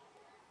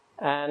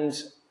 And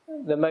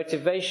the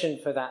motivation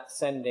for that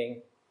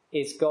sending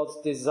is God's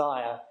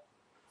desire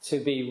to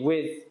be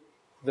with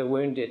the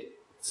wounded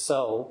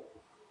soul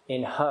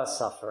in her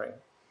suffering.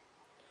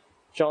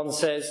 John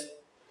says,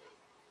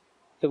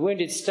 the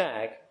wounded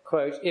stag,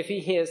 quote, if he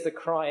hears the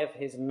cry of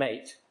his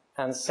mate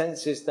and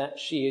senses that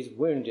she is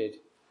wounded,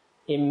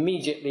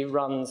 immediately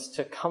runs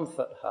to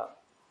comfort her.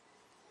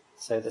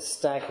 So the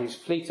stag who's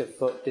fleet of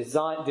foot,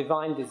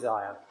 divine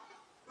desire,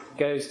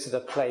 goes to the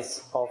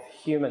place of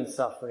human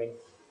suffering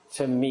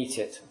to meet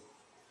it.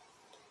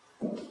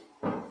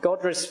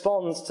 God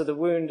responds to the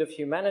wound of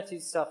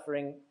humanity's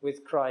suffering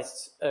with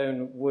Christ's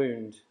own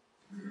wound,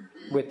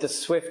 with the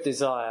swift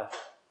desire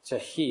to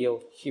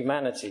heal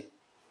humanity.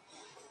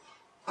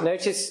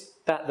 Notice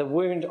that the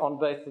wound on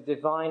both the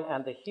divine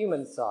and the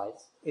human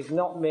sides is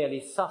not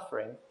merely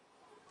suffering,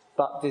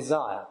 but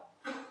desire.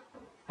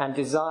 And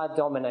desire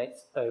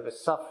dominates over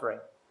suffering.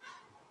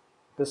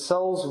 The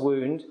soul's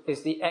wound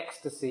is the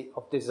ecstasy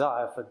of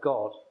desire for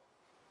God.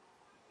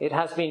 It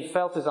has been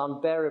felt as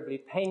unbearably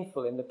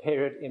painful in the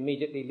period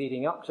immediately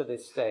leading up to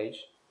this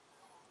stage,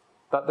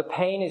 but the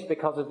pain is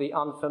because of the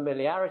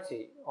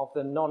unfamiliarity of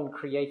the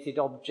non-created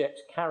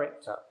object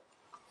character.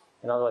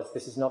 In other words,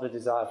 this is not a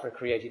desire for a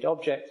created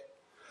object,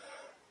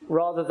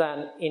 rather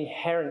than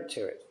inherent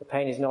to it. The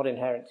pain is not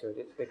inherent to it,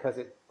 it's because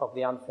of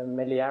the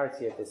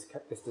unfamiliarity of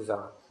this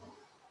desire.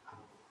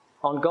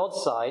 On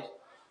God's side,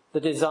 the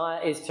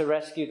desire is to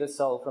rescue the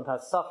soul from her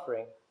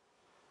suffering.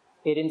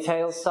 It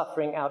entails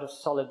suffering out of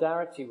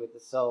solidarity with the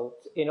soul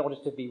in order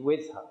to be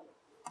with her.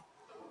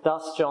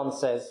 Thus John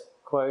says,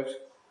 quote,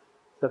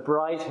 the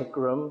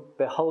bridegroom,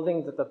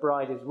 beholding that the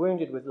bride is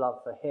wounded with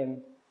love for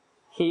him,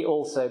 he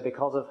also,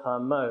 because of her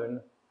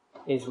moan,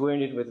 is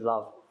wounded with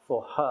love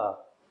for her.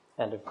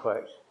 End of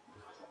quote.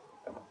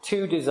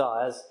 Two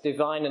desires,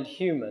 divine and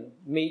human,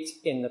 meet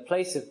in the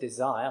place of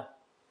desire,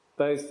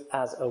 both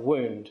as a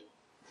wound.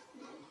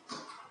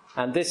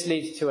 And this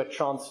leads to a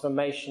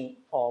transformation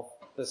of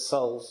the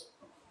soul's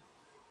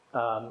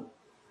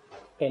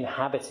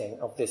inhabiting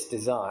of this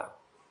desire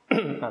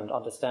and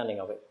understanding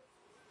of it.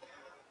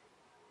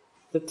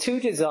 The two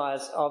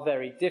desires are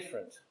very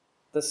different.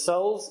 The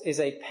soul's is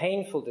a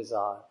painful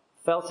desire,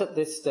 felt at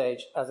this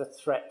stage as a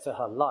threat to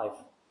her life.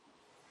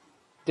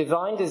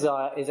 Divine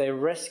desire is a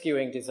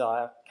rescuing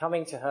desire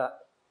coming to her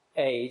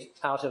aid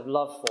out of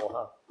love for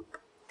her.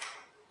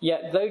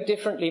 Yet, though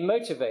differently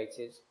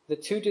motivated, the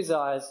two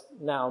desires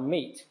now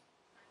meet,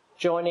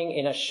 joining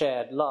in a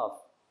shared love.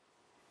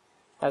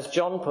 As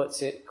John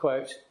puts it,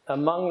 quote,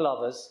 "Among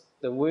lovers,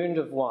 the wound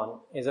of one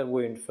is a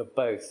wound for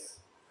both."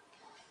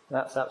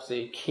 That's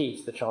absolutely key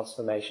to the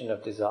transformation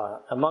of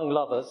desire. Among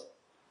lovers,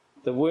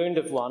 the wound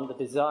of one, the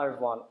desire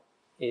of one,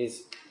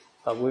 is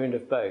a wound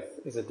of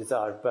both, is a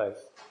desire of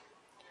both.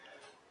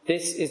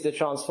 This is the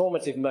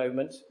transformative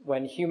moment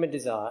when human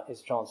desire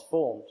is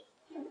transformed.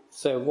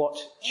 So what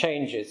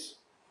changes?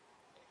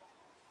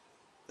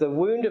 The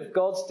wound of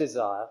God's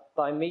desire,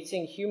 by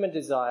meeting human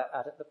desire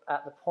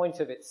at the point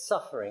of its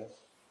suffering,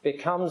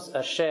 becomes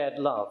a shared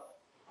love.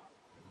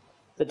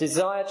 The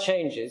desire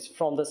changes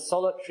from the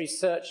solitary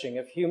searching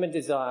of human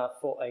desire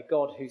for a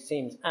God who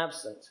seems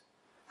absent,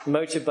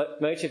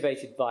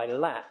 motivated by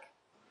lack,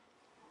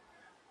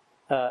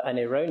 an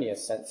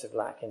erroneous sense of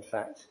lack, in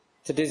fact,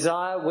 to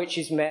desire which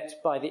is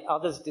met by the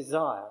other's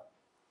desire.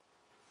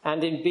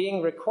 And in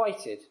being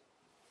requited,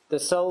 the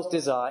soul's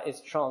desire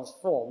is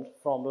transformed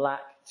from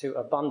lack to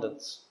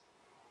abundance.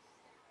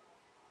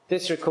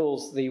 This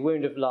recalls the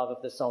wound of love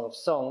of the Song of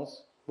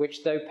Songs,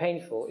 which, though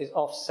painful, is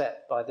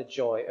offset by the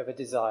joy of a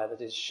desire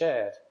that is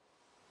shared.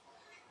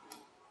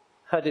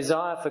 Her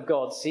desire for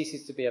God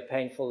ceases to be a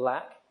painful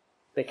lack,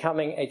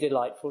 becoming a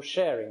delightful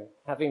sharing,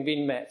 having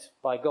been met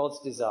by God's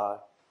desire.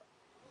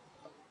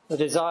 The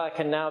desire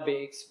can now be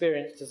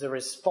experienced as a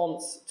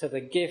response to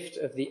the gift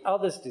of the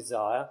other's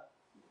desire,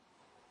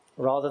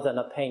 rather than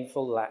a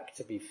painful lack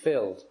to be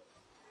filled.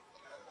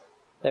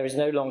 There is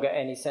no longer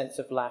any sense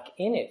of lack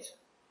in it,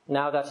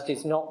 now that it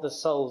is not the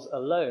soul's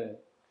alone,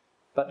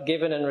 but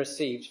given and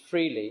received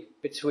freely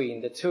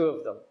between the two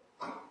of them.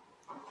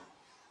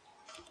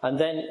 And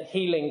then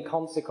healing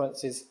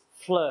consequences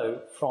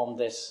flow from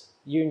this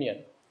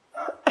union.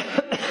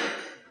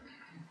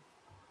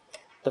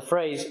 The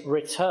phrase,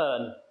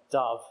 "return,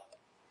 dove,"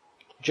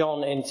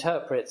 John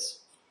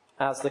interprets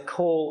as the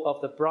call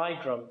of the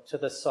bridegroom to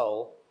the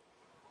soul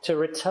to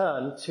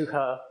return to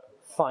her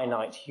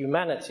finite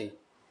humanity.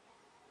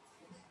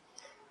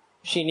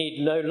 She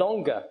need no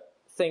longer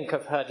think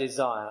of her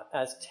desire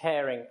as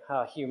tearing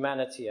her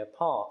humanity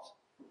apart.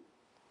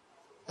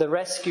 The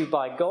rescue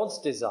by God's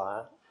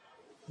desire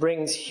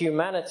brings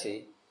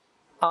humanity,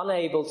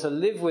 unable to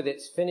live with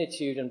its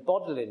finitude and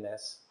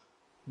bodiliness,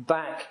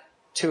 back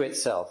to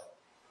itself,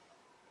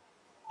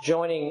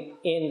 joining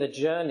in the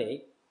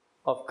journey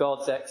of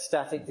God's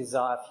ecstatic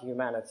desire for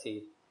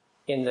humanity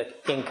in the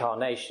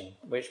incarnation,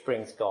 which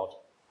brings God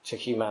to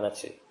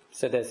humanity.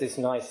 So there's this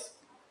nice...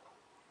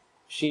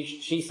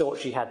 She thought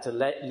she had to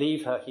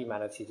leave her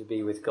humanity to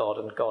be with God,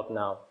 and God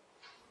now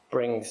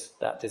brings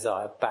that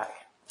desire back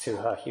to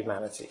her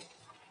humanity.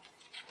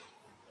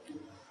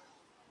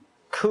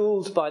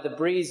 Cooled by the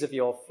breeze of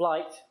your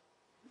flight,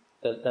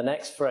 the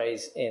next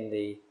phrase in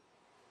the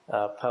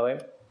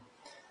poem,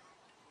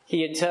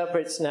 he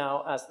interprets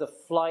now as the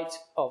flight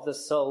of the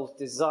soul's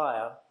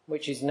desire,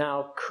 which is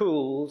now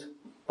cooled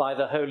by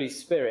the Holy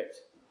Spirit,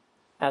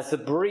 as the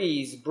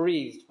breeze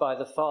breathed by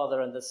the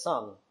Father and the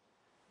Son,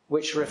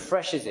 which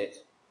refreshes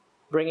it,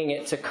 bringing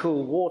it to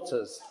cool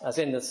waters, as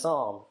in the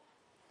psalm.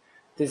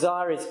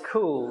 Desire is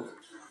cooled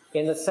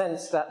in the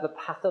sense that the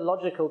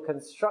pathological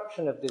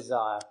construction of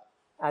desire,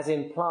 as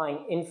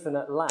implying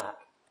infinite lack,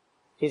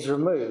 is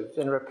removed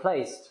and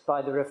replaced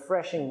by the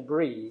refreshing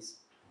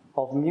breeze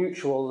of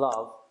mutual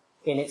love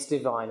in its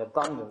divine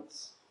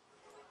abundance.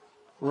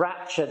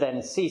 Rapture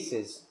then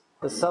ceases.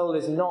 The soul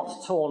is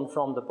not torn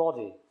from the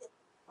body,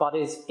 but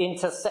is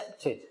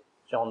intercepted,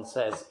 John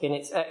says, in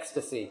its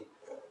ecstasy,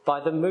 by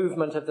the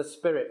movement of the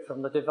Spirit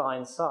from the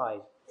divine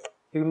side,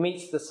 who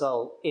meets the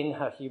soul in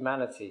her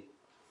humanity.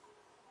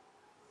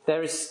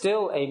 There is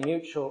still a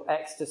mutual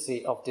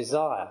ecstasy of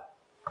desire,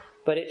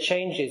 but it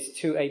changes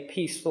to a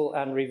peaceful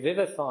and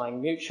revivifying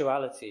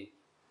mutuality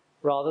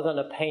rather than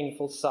a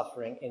painful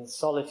suffering in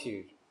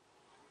solitude.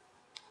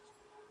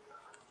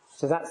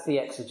 So that's the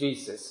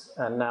exegesis,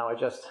 and now I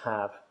just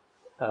have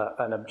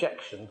an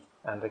objection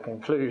and a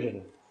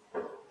conclusion.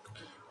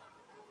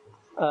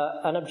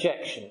 An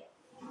objection.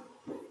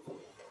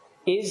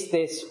 Is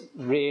this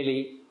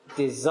really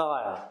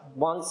desire,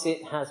 once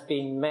it has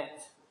been met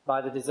by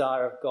the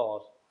desire of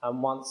God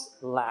and once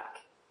lack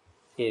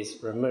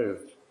is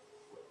removed?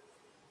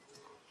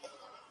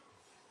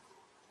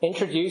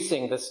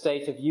 Introducing the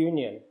state of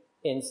union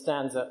in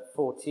stanza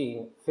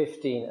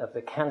 14:15 of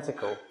the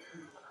Canticle,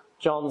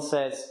 John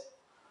says,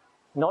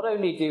 "Not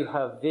only do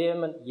her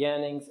vehement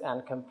yearnings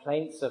and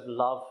complaints of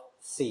love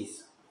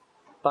cease,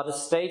 but a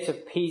state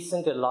of peace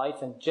and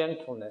delight and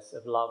gentleness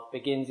of love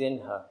begins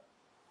in her.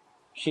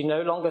 She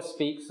no longer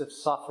speaks of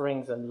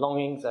sufferings and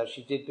longings as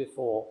she did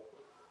before,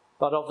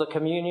 but of the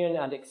communion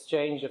and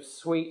exchange of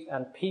sweet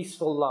and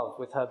peaceful love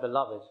with her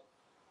beloved,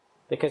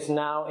 because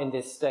now in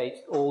this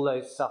state all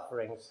those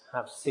sufferings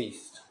have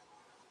ceased."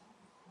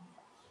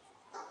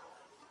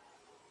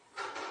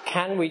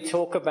 can we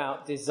talk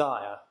about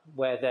desire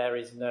where there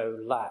is no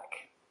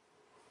lack?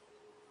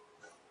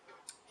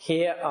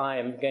 Here I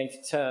am going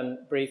to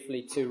turn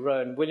briefly to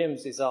Rowan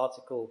Williams'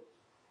 article,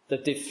 The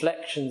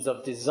Deflections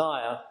of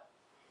Desire,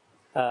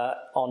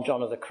 on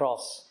John of the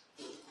Cross,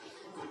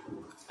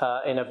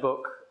 in a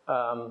book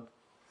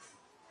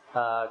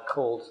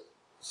called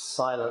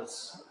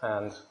Silence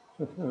and...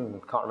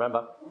 can't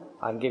remember.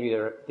 I'll give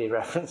you the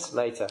reference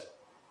later.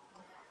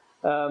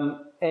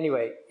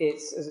 Anyway,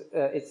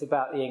 it's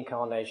about the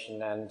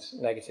incarnation and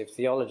negative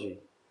theology,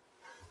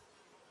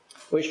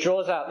 which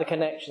draws out the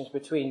connections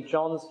between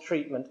John's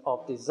treatment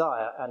of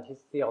desire and his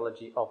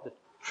theology of the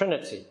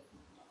Trinity.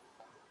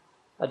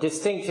 A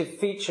distinctive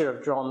feature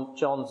of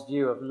John's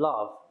view of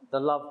love, the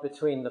love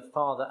between the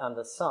Father and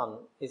the Son,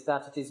 is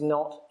that it is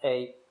not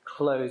a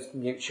closed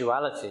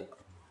mutuality.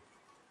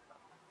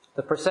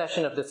 The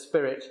procession of the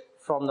Spirit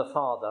from the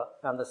Father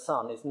and the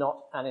Son is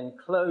not an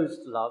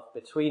enclosed love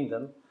between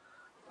them,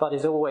 but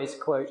is always,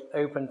 quote,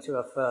 open to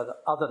a further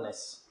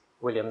otherness,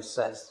 Williams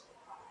says.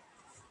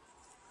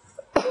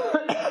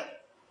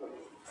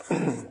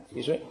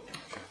 Excuse me.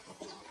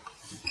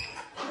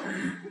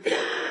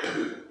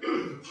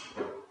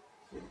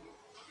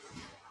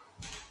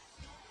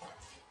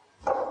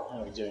 How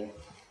are we doing?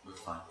 We're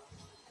fine.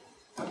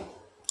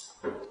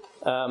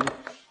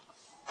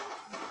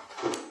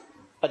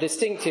 A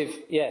distinctive,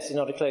 yes,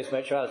 not a closed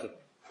mutuality.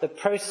 The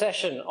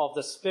procession of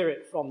the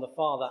Spirit from the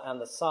Father and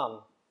the Son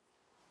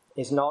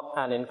is not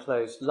an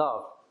enclosed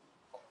love.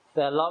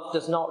 Their love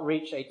does not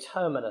reach a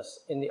terminus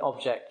in the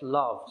object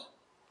loved.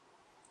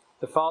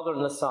 The Father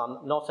and the Son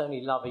not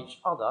only love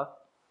each other,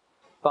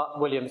 but,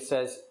 Williams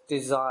says,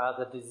 desire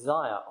the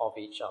desire of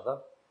each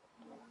other,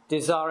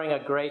 desiring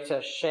a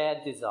greater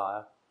shared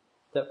desire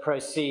that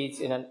proceeds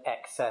in an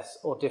excess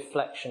or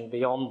deflection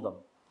beyond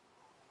them.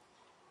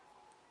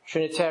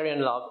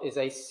 Trinitarian love is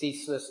a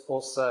ceaseless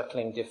or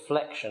circling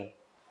deflection,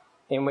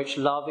 in which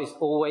love is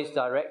always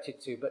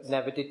directed to but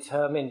never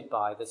determined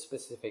by the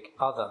specific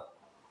other.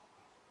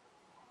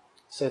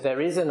 So there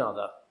is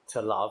another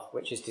to love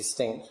which is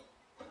distinct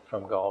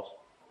from God.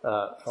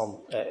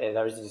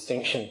 There is a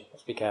distinction,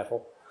 let's be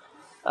careful.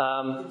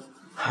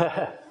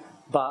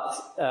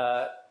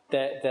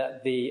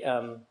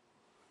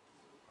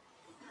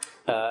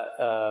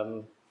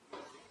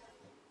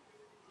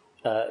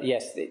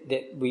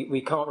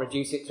 We can't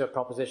reduce it to a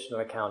propositional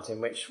account in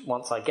which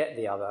once I get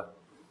the other,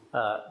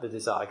 the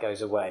desire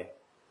goes away.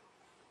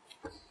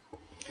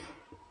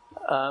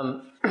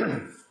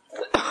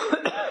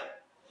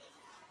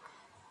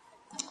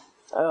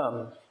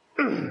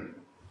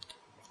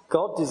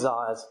 God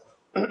desires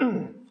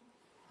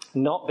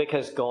not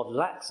because God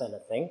lacks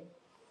anything,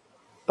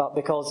 but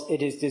because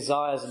it is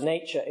desire's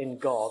nature in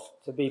God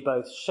to be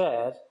both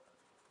shared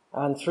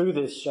and through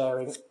this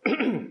sharing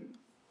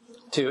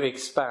to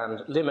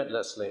expand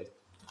limitlessly.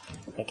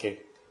 Thank you.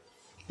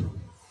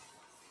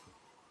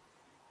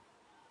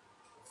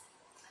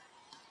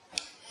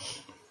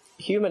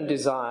 Human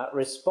desire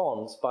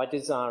responds by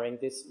desiring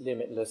this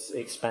limitless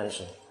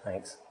expansion.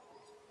 Thanks.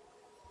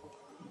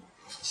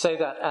 So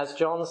that, as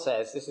John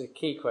says, this is a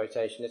key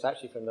quotation, it's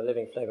actually from the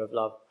Living Flame of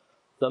Love,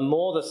 the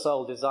more the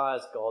soul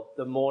desires God,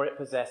 the more it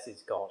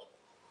possesses God.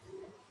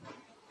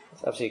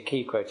 It's absolutely a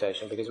key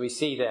quotation, because we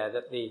see there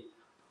that the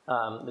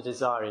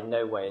desire in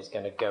no way is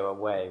going to go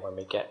away when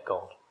we get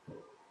God.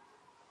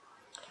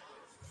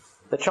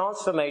 The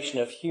transformation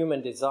of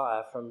human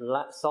desire from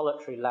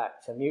solitary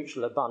lack to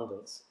mutual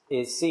abundance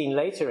is seen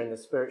later in the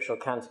spiritual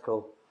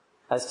canticle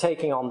as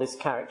taking on this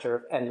character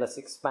of endless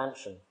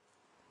expansion.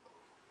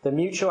 The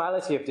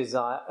mutuality of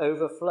desire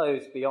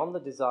overflows beyond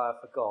the desire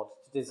for God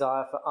to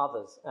desire for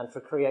others and for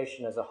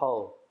creation as a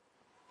whole.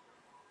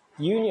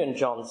 Union,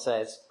 John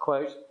says,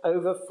 quote,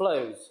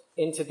 overflows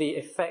into the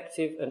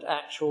effective and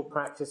actual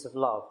practice of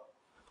love,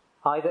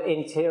 either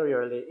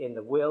interiorly in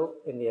the will,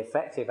 in the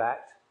effective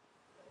act,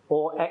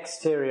 or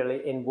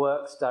exteriorly in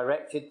works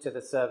directed to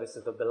the service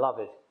of the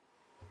beloved.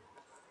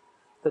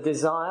 The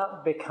desire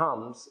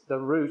becomes the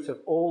root of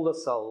all the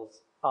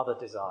soul's other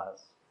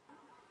desires,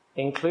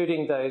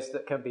 including those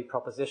that can be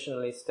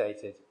propositionally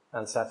stated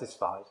and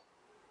satisfied.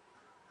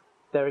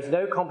 There is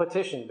no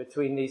competition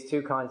between these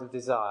two kinds of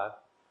desire,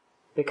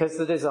 because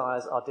the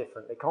desires are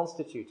differently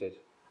constituted.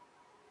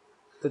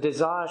 The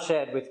desire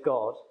shared with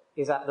God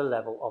is at the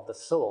level of the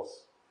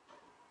source.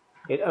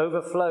 It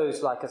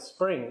overflows like a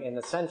spring in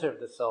the centre of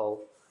the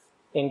soul,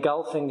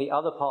 engulfing the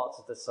other parts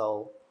of the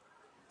soul,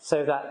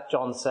 so that,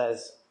 John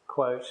says,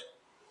 quote,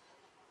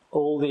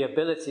 all the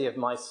ability of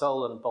my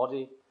soul and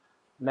body,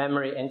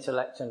 memory,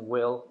 intellect and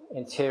will,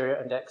 interior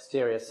and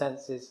exterior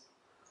senses,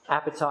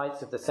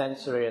 appetites of the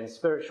sensory and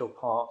spiritual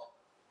part,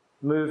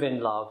 move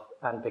in love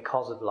and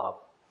because of love.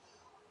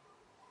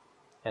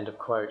 End of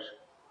quote.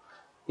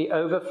 The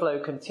overflow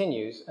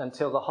continues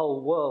until the whole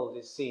world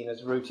is seen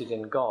as rooted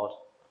in God,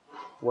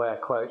 where,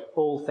 quote,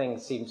 all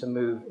things seem to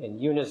move in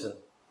unison,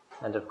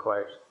 end of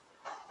quote.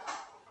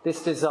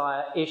 This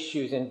desire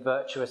issues in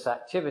virtuous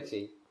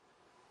activity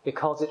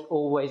because it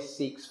always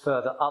seeks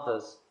further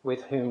others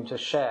with whom to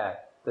share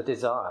the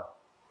desire.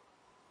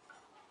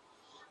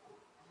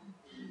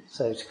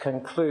 So to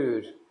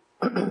conclude,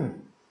 the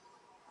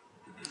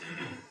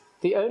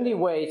only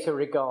way to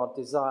regard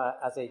desire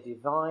as a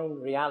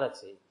divine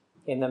reality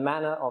in the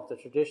manner of the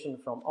tradition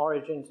from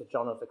Origen to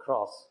John of the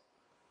Cross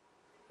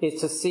is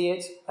to see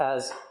it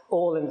as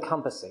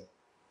all-encompassing,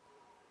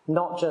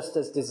 not just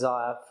as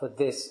desire for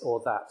this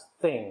or that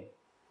thing,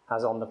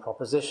 as on the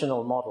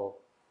propositional model.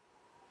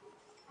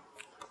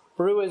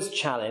 Brewer's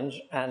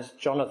challenge and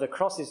John of the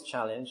Cross's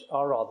challenge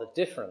are rather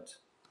different,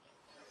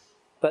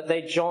 but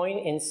they join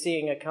in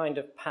seeing a kind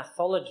of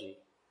pathology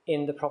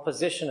in the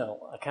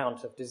propositional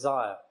account of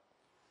desire,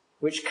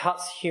 which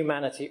cuts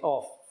humanity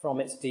off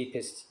from its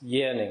deepest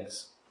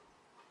yearnings.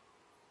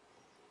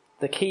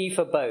 The key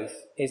for both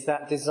is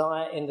that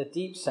desire in the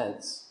deep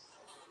sense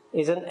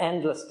is an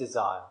endless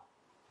desire,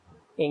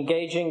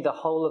 engaging the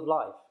whole of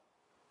life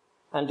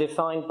and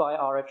defined by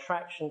our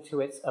attraction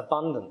to its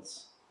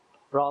abundance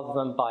rather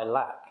than by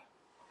lack.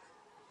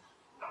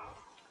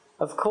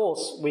 Of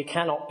course, we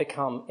cannot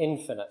become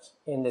infinite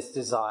in this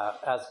desire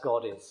as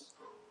God is,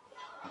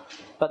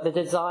 but the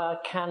desire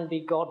can be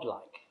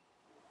godlike,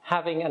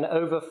 having an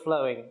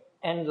overflowing,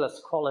 endless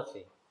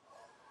quality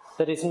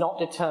that is not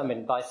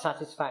determined by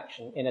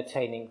satisfaction in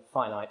attaining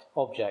finite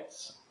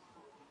objects.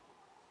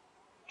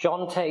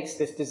 John takes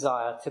this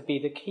desire to be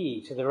the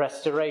key to the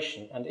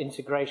restoration and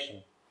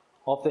integration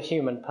of the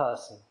human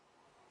person.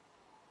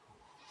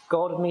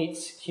 God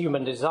meets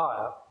human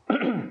desire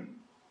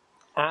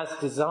as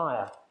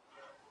desire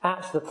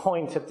at the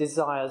point of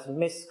desire's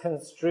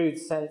misconstrued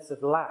sense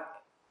of lack,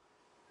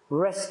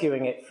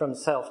 rescuing it from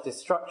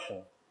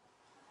self-destruction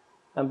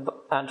and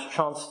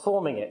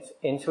transforming it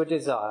into a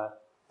desire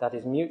that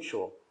is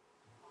mutual.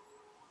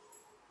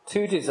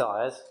 Two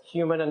desires,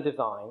 human and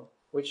divine,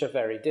 which are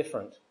very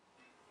different,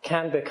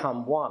 can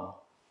become one,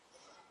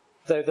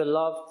 through the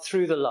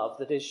love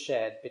that is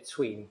shared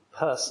between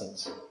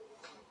persons.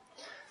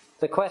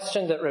 The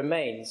question that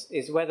remains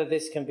is whether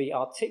this can be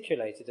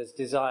articulated as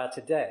desire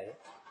today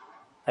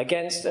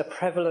against a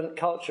prevalent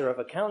culture of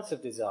accounts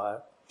of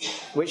desire,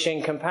 which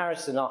in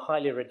comparison are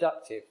highly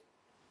reductive.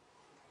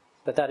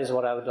 But that is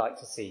what I would like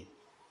to see.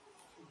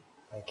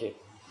 Thank you.